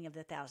beginning of the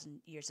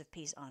 1,000 years of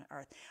peace on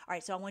earth. All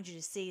right, so I want you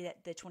to see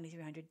that the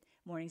 2,300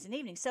 mornings and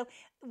evenings. So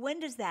when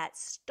does that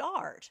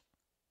start?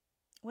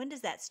 When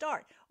does that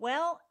start?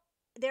 Well,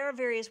 there are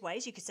various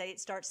ways. You could say it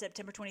starts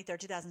September 23rd,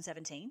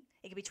 2017.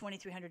 It could be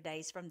 2,300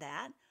 days from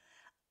that,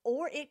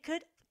 or it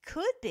could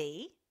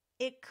be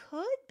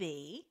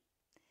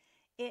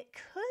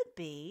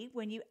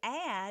when you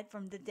add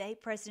from the day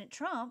President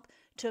Trump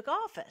took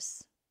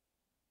office.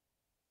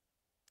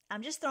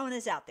 I'm just throwing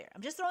this out there.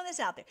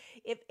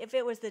 If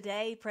it was the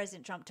day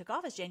President Trump took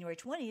office, January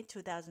 20th,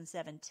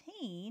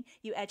 2017,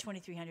 you add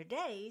 2,300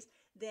 days,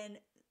 then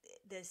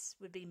this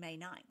would be May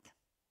 9th.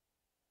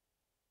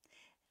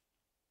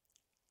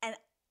 And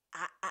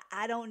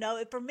I don't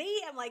know. For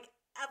me,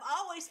 I've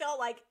always felt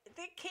like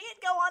it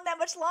can't go on that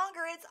much longer.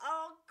 It's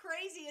all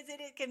crazy as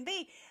it can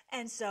be.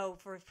 And so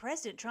for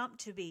President Trump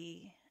to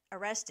be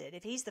arrested,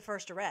 if he's the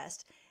first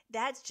arrest,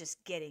 that's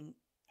just getting,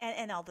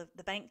 and all the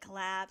bank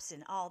collapse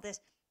and all this,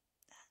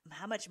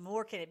 how much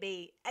more can it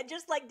be? And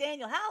just like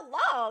Daniel, how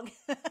long?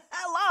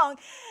 How long?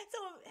 So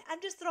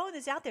I'm just throwing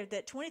this out there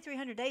that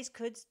 2,300 days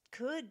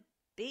could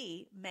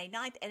be May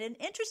 9th. And an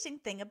interesting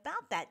thing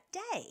about that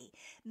day,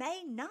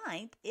 May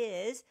 9th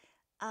is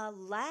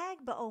Lag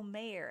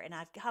BaOmer, and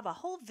I have a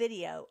whole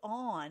video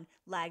on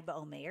Lag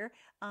BaOmer.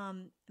 Let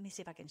me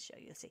see if I can show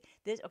you. Let's see.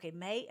 There's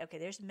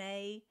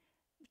May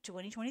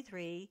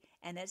 2023,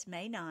 and that's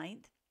May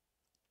 9th.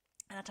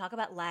 And I talk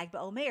about Lag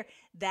BaOmer.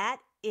 That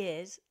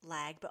is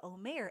Lag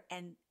BaOmer.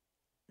 And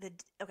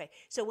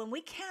so when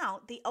we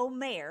count the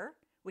Omer,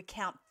 we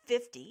count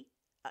 50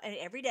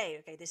 every day.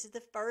 Okay, this is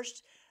the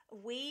first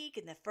week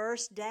and the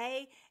first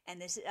day, and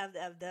this is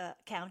of the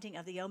counting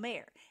of the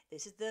Omer.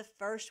 This is the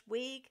first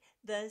week,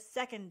 the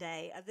second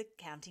day of the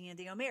counting of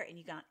the Omer, and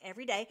you count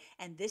every day,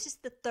 and this is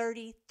the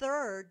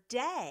 33rd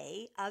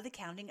day of the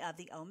counting of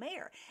the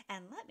Omer.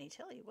 And let me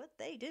tell you what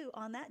they do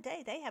on that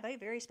day. They have a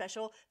very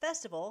special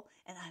festival,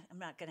 and I'm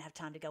not going to have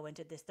time to go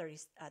into this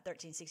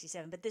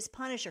 1367, but this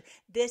Punisher,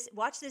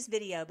 watch this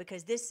video,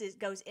 because this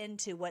goes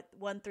into what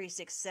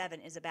 1367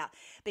 is about,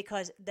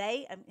 because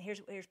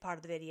here's part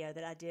of the video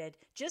that I did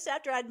just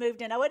after I'd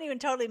moved in. I wasn't even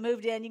totally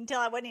moved in. You can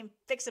tell I wasn't even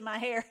fixing my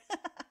hair.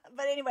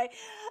 But anyway,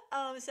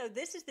 so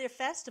this is their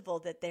festival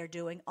that they're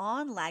doing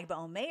on Lag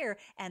BaOmer,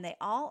 and they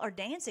all are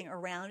dancing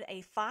around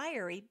a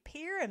fiery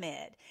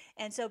pyramid.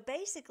 And so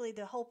basically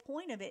the whole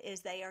point of it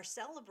is they are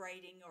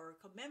celebrating or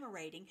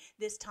commemorating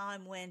this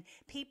time when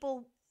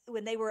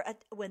when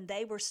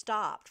they were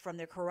stopped from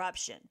their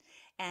corruption.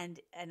 And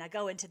I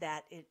go into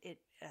that.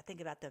 I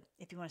think about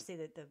if you want to see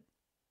the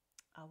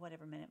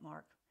whatever minute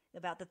mark,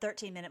 about the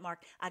 13-minute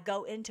mark, I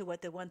go into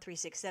what the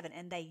 1367,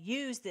 and they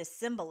use this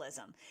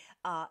symbolism.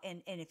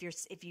 And if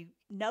you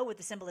know what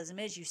the symbolism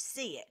is, you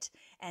see it.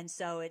 And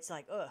so it's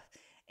like, ugh.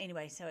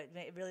 Anyway, so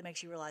it really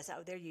makes you realize,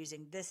 they're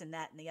using this and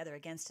that and the other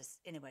against us.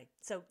 Anyway,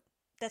 so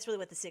that's really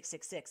what the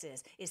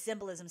 666 is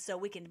symbolism, so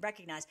we can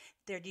recognize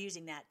they're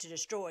using that to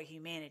destroy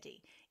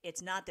humanity.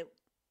 It's not that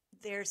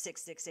they're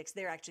 666.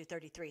 They're actually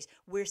 33s.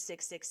 We're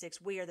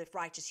 666. We are the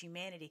righteous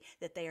humanity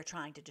that they are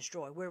trying to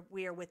destroy.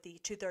 We are with the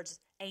 2/3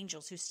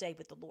 angels who stayed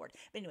with the Lord.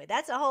 But anyway,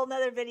 that's a whole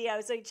nother video.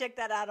 So you check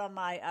that out on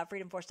my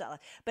freedomforce.live.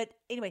 But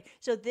anyway,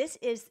 so this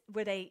is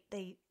where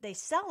they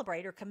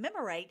celebrate or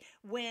commemorate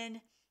the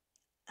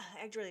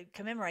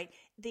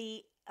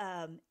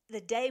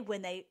day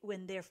when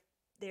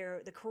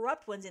the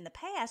corrupt ones in the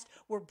past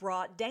were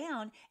brought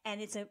down,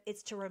 and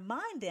it's to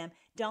remind them,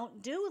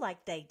 don't do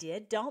like they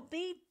did. Don't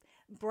be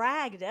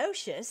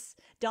braggadocious.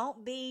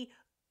 Don't be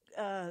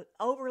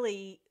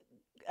overly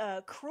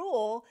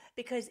cruel,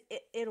 because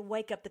it'll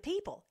wake up the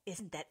people.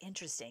 Isn't that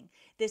interesting?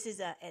 This is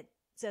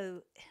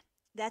so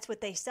that's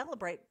what they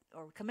celebrate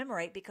or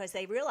commemorate, because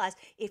they realize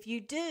if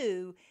you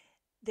do,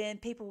 then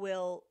people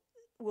will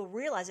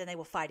realize, and they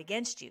will fight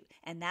against you.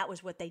 And that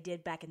was what they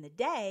did back in the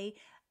day.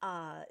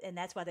 And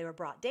that's why they were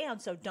brought down.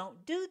 So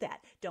don't do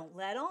that. Don't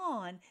let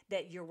on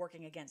that you're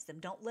working against them.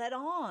 Don't let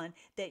on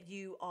that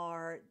you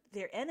are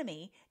their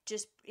enemy.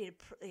 Just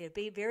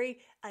be very,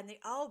 and they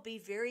all be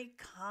very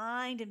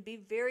kind and be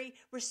very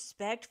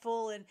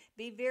respectful and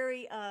be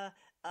very,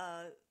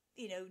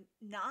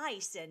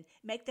 nice, and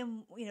make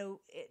them,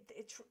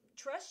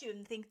 trust you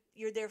and think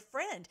you're their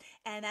friend.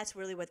 And that's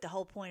really what the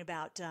whole point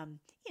about,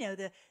 the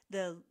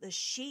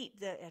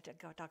sheep. I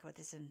talk about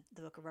this in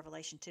the book of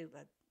Revelation too,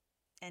 but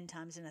end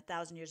times in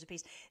 1,000 years of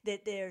peace,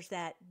 that there's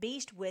that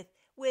beast with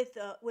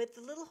the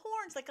little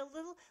horns, like a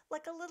little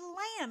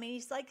lamb, and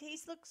he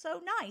looks so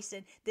nice.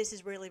 And this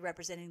is really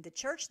representing the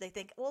church. They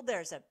think, well,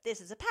 this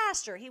is a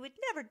pastor. He would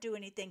never do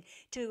anything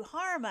to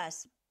harm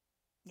us.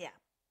 Yeah.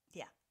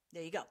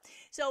 There you go.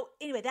 So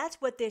anyway,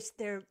 that's what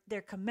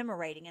they're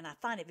commemorating, and I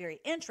find it very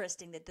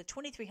interesting that the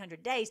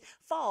 2,300 days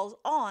falls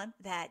on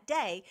that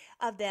day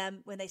of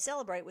them when they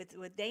celebrate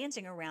with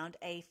dancing around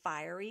a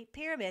fiery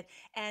pyramid.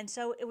 And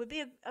so it would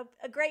be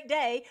a great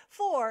day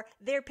for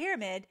their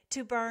pyramid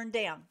to burn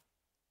down.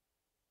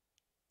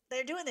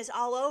 They're doing this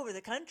all over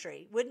the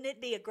country. Wouldn't it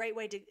be a great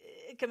way to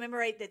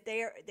commemorate that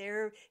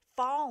they're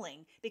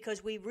falling,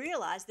 because we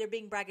realize they're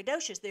being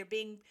braggadocious, they're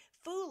being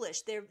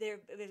foolish, they've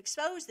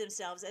exposed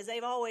themselves, as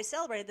they've always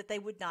celebrated, that they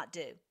would not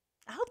do.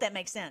 I hope that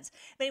makes sense.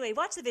 But anyway,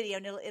 watch the video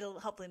and it'll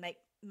hopefully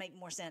make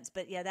more sense.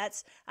 But yeah,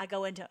 I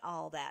go into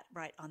all that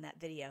right on that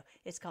video.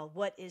 It's called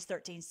 "What is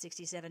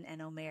 1367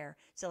 and Omer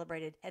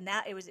Celebrated?" And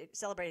that it was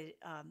celebrated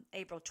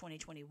April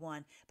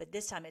 2021, but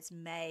this time it's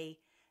May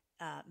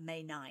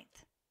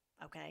 9th.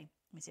 Okay,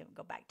 let me see if we can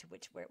go back to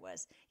where it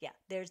was. Yeah,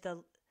 there's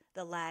the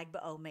Lag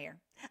BaOmer.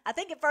 I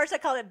think at first I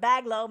called it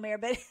Bag Omer,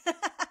 but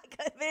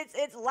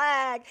it's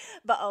Lag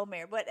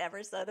BaOmer,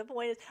 whatever. So the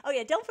point is,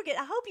 don't forget,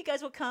 I hope you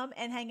guys will come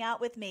and hang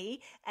out with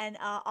me and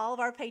all of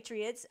our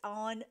patriots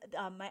on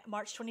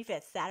March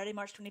 25th, Saturday,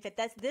 March 25th.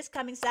 That's this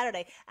coming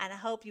Saturday, and I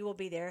hope you will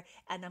be there.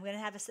 And I'm going to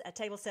have a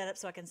table set up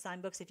so I can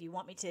sign books if you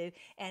want me to,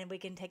 and we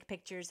can take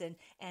pictures, and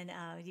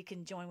you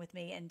can join with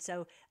me. And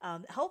so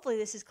hopefully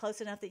this is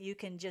close enough that you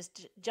can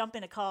just jump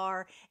in a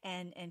car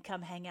and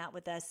come hang out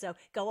with us. So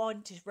go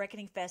on to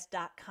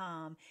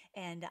reckoningfest.com,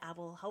 and I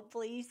will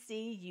hopefully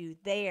see you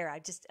there.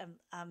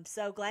 I'm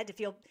so glad to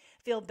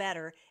feel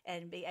better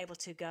and be able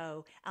to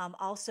go.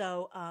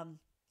 Also,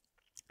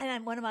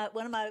 And one of my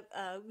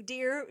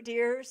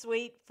dear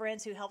sweet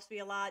friends who helps me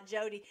a lot,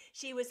 Jody,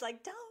 she was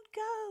like, "Don't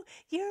go.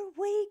 You're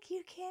weak.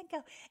 You can't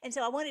go." And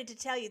so I wanted to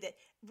tell you that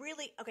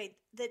really, okay,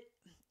 that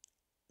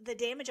the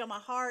damage on my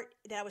heart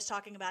that I was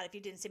talking about. If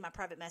you didn't see my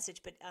private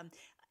message, but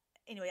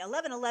anyway,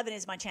 1111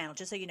 is my channel.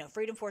 Just so you know,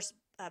 Freedom Force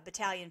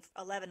Battalion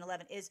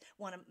 1111 is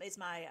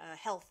my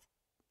health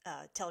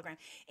telegram.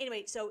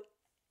 Anyway, so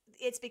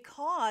it's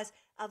because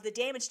of the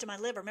damage to my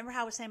liver. Remember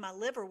how I was saying my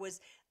liver was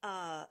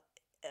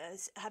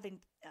having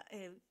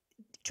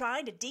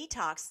trying to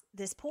detox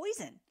this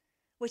poison,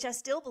 which I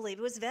still believe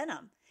it was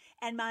venom.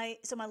 And my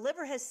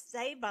liver has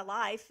saved my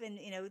life, and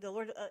the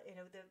Lord,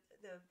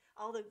 the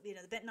all the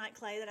the bentonite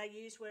clay that I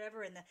used,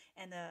 whatever, and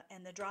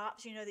the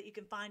drops, that you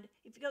can find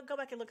if you go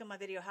back and look at my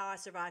video how I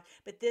survived.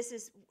 But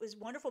this was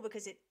wonderful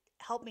because it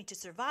helped me to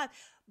survive.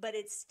 But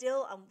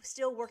I'm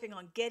still working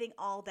on getting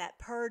all that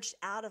purged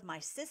out of my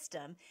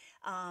system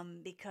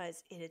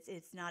because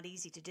it's not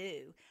easy to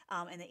do.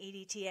 And the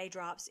EDTA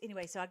drops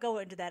anyway. So I go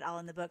into that all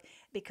in the book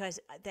because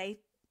I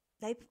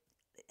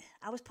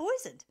was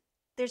poisoned.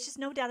 There's just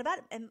no doubt about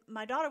it. And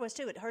my daughter was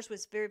too. Hers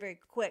was very, very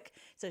quick.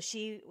 So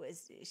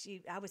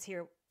I was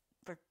here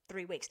for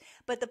 3 weeks.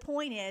 But the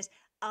point is,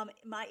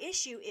 my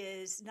issue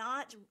is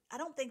not, I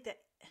don't think that,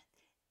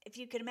 if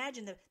you can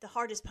imagine the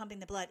heart is pumping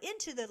the blood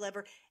into the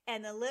liver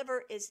and the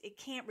liver it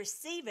can't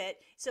receive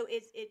it. So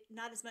it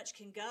not as much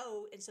can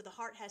go. And so the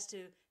heart has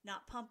to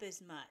not pump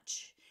as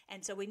much.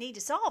 And so we need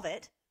to solve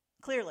it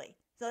clearly.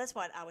 So that's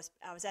what I was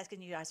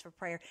asking you guys for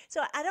prayer.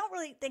 So I don't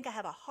really think I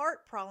have a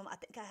heart problem. I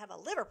think I have a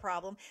liver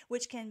problem,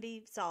 which can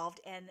be solved.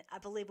 And I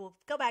believe we'll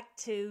go back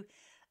to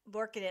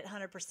working it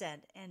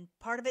 100%. And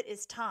part of it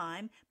is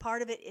time.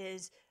 Part of it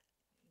is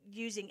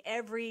using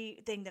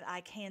everything that I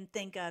can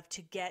think of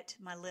to get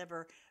my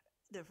liver,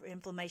 the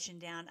inflammation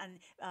down.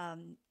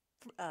 And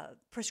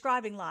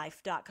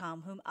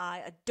prescribinglife.com, whom I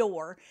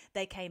adore,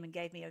 they came and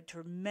gave me a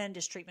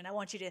tremendous treatment. I'm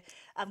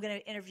going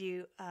to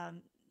interview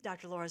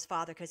Dr. Laura's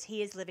father, because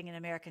he is living in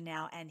America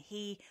now, and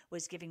he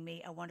was giving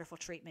me a wonderful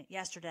treatment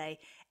yesterday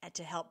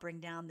to help bring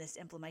down this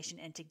inflammation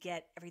and to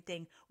get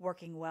everything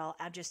working well.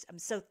 I'm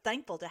so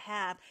thankful to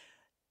have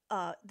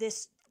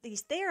these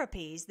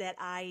therapies that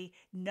I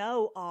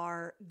know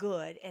are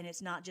good, and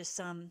it's not just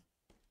some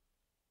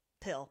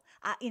pill.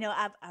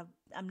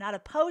 I'm not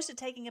opposed to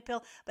taking a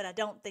pill, but I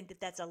don't think that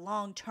that's a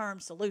long-term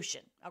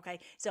solution. Okay,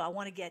 so I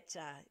want to get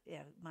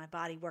my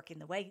body working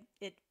the way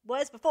it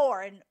was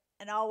before, and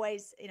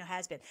always,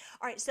 has been.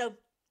 All right, so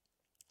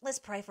let's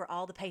pray for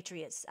all the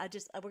patriots.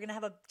 We're going to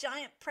have a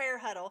giant prayer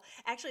huddle,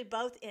 actually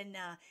both in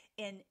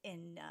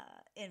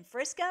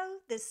Frisco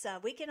this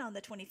weekend on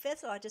the 25th.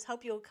 So I just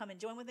hope you'll come and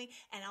join with me,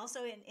 and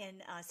also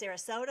in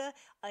Sarasota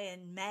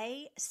in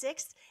May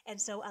 6th. And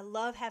so I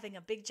love having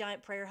a big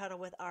giant prayer huddle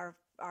with our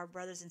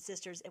brothers and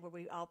sisters, and where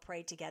we all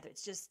pray together.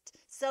 It's just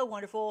so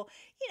wonderful,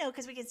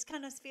 because we can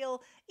kind of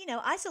feel,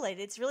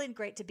 isolated. It's really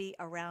great to be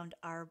around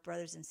our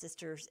brothers and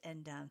sisters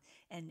and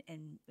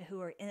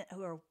who are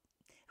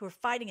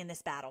fighting in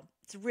this battle.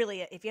 It's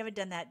really, if you haven't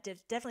done that,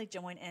 definitely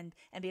join and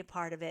be a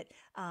part of it.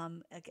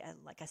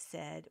 Like I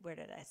said, where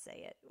did I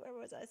say it? Where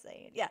was I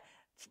saying? Yeah.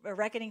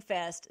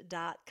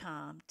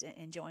 reckoningfest.com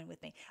and join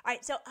with me. All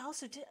right. So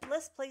also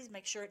let's please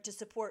make sure to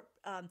support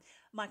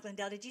Mike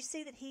Lindell. Did you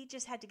see that he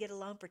just had to get a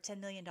loan for $10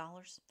 million?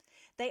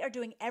 They are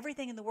doing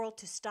everything in the world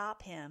to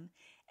stop him,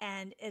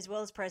 and as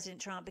well as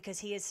President Trump, because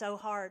he is so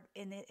hard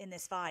in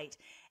this fight.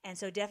 And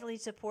so definitely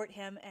support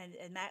him, and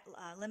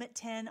limit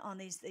 10 on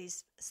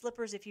these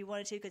slippers if you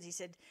wanted to, because he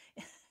said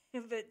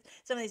but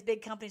some of these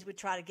big companies would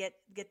try to get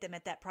them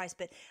at that price.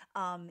 But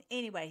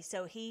anyway,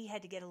 so he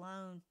had to get a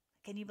loan.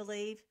 Can you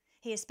believe?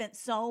 He has spent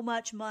so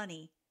much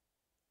money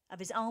of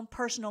his own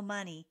personal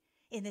money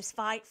in this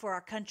fight for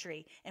our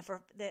country and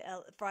for the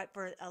fight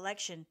for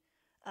election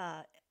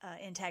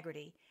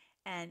integrity.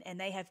 And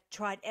they have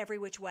tried every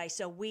which way.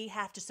 So we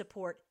have to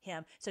support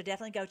him. So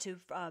definitely go to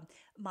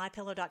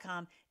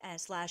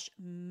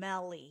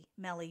mypillow.com/Melly.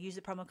 Melly. Use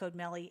the promo code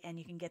Melly, and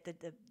you can get the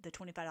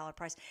 $25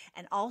 price.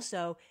 And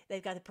also,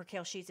 they've got the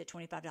percale sheets at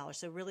 $25.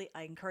 So really,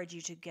 I encourage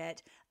you to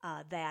get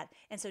that.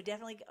 And so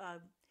definitely...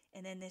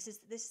 and then this is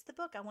the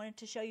book I wanted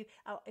to show you.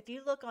 If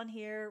you look on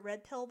here,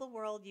 Red Pill the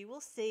World, you will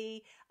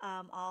see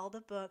all the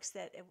books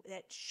that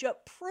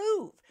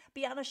prove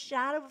beyond a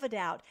shadow of a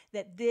doubt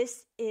that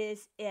this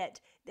is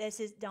it.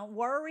 Don't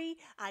worry.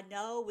 I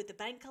know with the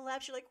bank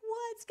collapse, you're like,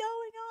 what's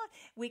going on?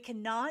 We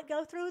cannot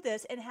go through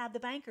this and have the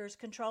bankers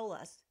control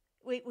us.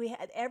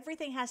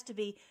 Everything has to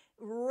be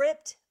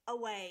ripped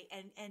away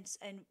and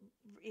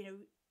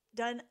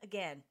done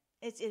again.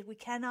 We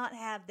cannot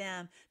have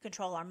them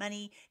control our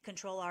money,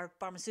 control our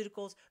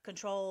pharmaceuticals,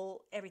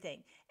 control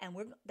everything. And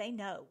they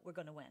know we're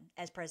going to win,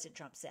 as President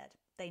Trump said.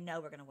 They know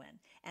we're going to win.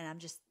 And I'm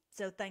just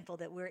so thankful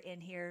that we're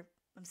in here.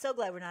 I'm so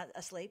glad we're not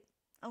asleep.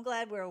 I'm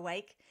glad we're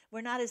awake. We're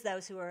not as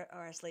those who are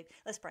asleep.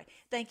 Let's pray.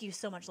 Thank you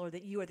so much, Lord,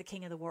 that you are the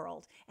King of the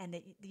world and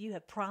that you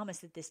have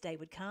promised that this day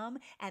would come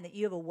and that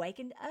you have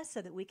awakened us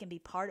so that we can be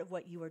part of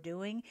what you are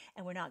doing,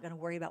 and we're not going to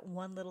worry about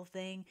one little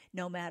thing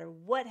no matter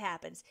what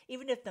happens.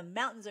 Even if the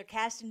mountains are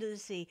cast into the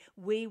sea,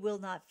 we will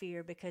not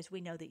fear because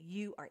we know that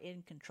you are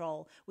in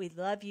control. We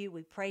love you.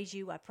 We praise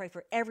you. I pray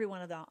for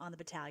everyone on the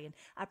battalion.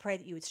 I pray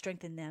that you would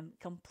strengthen them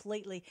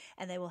completely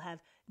and they will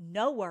have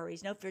no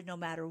worries, no fear, no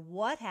matter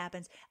what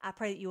happens. I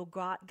pray that you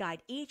will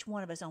guide each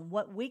one of us on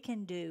what we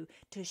can do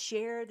to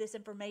share this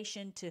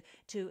information,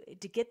 to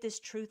get this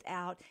truth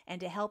out, and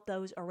to help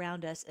those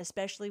around us,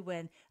 especially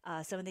when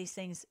some of these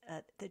things,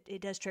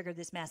 it does trigger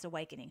this mass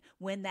awakening.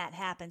 When that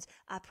happens,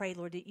 I pray,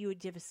 Lord, that you would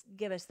give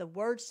us the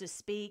words to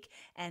speak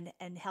and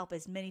help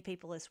as many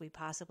people as we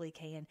possibly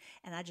can.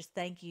 And I just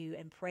thank you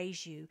and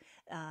praise you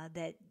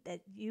that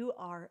you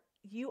are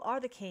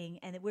the King,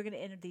 and that we're going to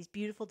enter these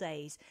beautiful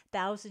days,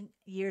 1,000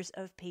 years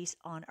of peace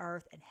on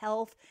earth and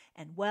health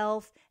and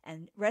wealth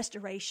and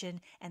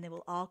restoration, and they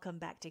will all come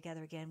back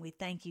together again. We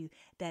thank you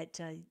that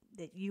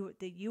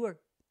you are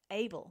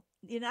able.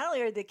 You not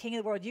only are the King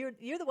of the world,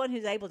 you're the one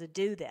who's able to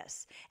do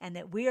this, and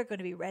that we are going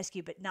to be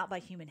rescued, but not by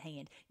human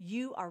hand.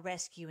 You are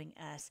rescuing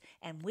us,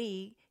 and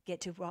we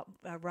get to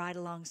ride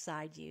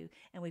alongside you.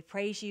 And we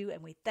praise you,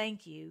 and we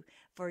thank you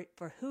for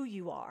who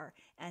you are,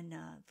 and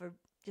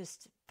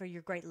for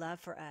your great love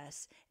for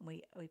us. And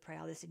we pray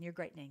all this in your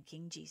great name,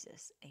 King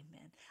Jesus.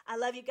 Amen. I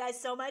love you guys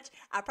so much.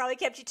 I probably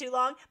kept you too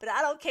long, but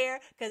I don't care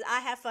because I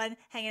have fun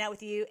hanging out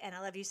with you, and I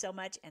love you so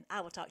much, and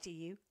I will talk to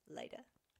you later.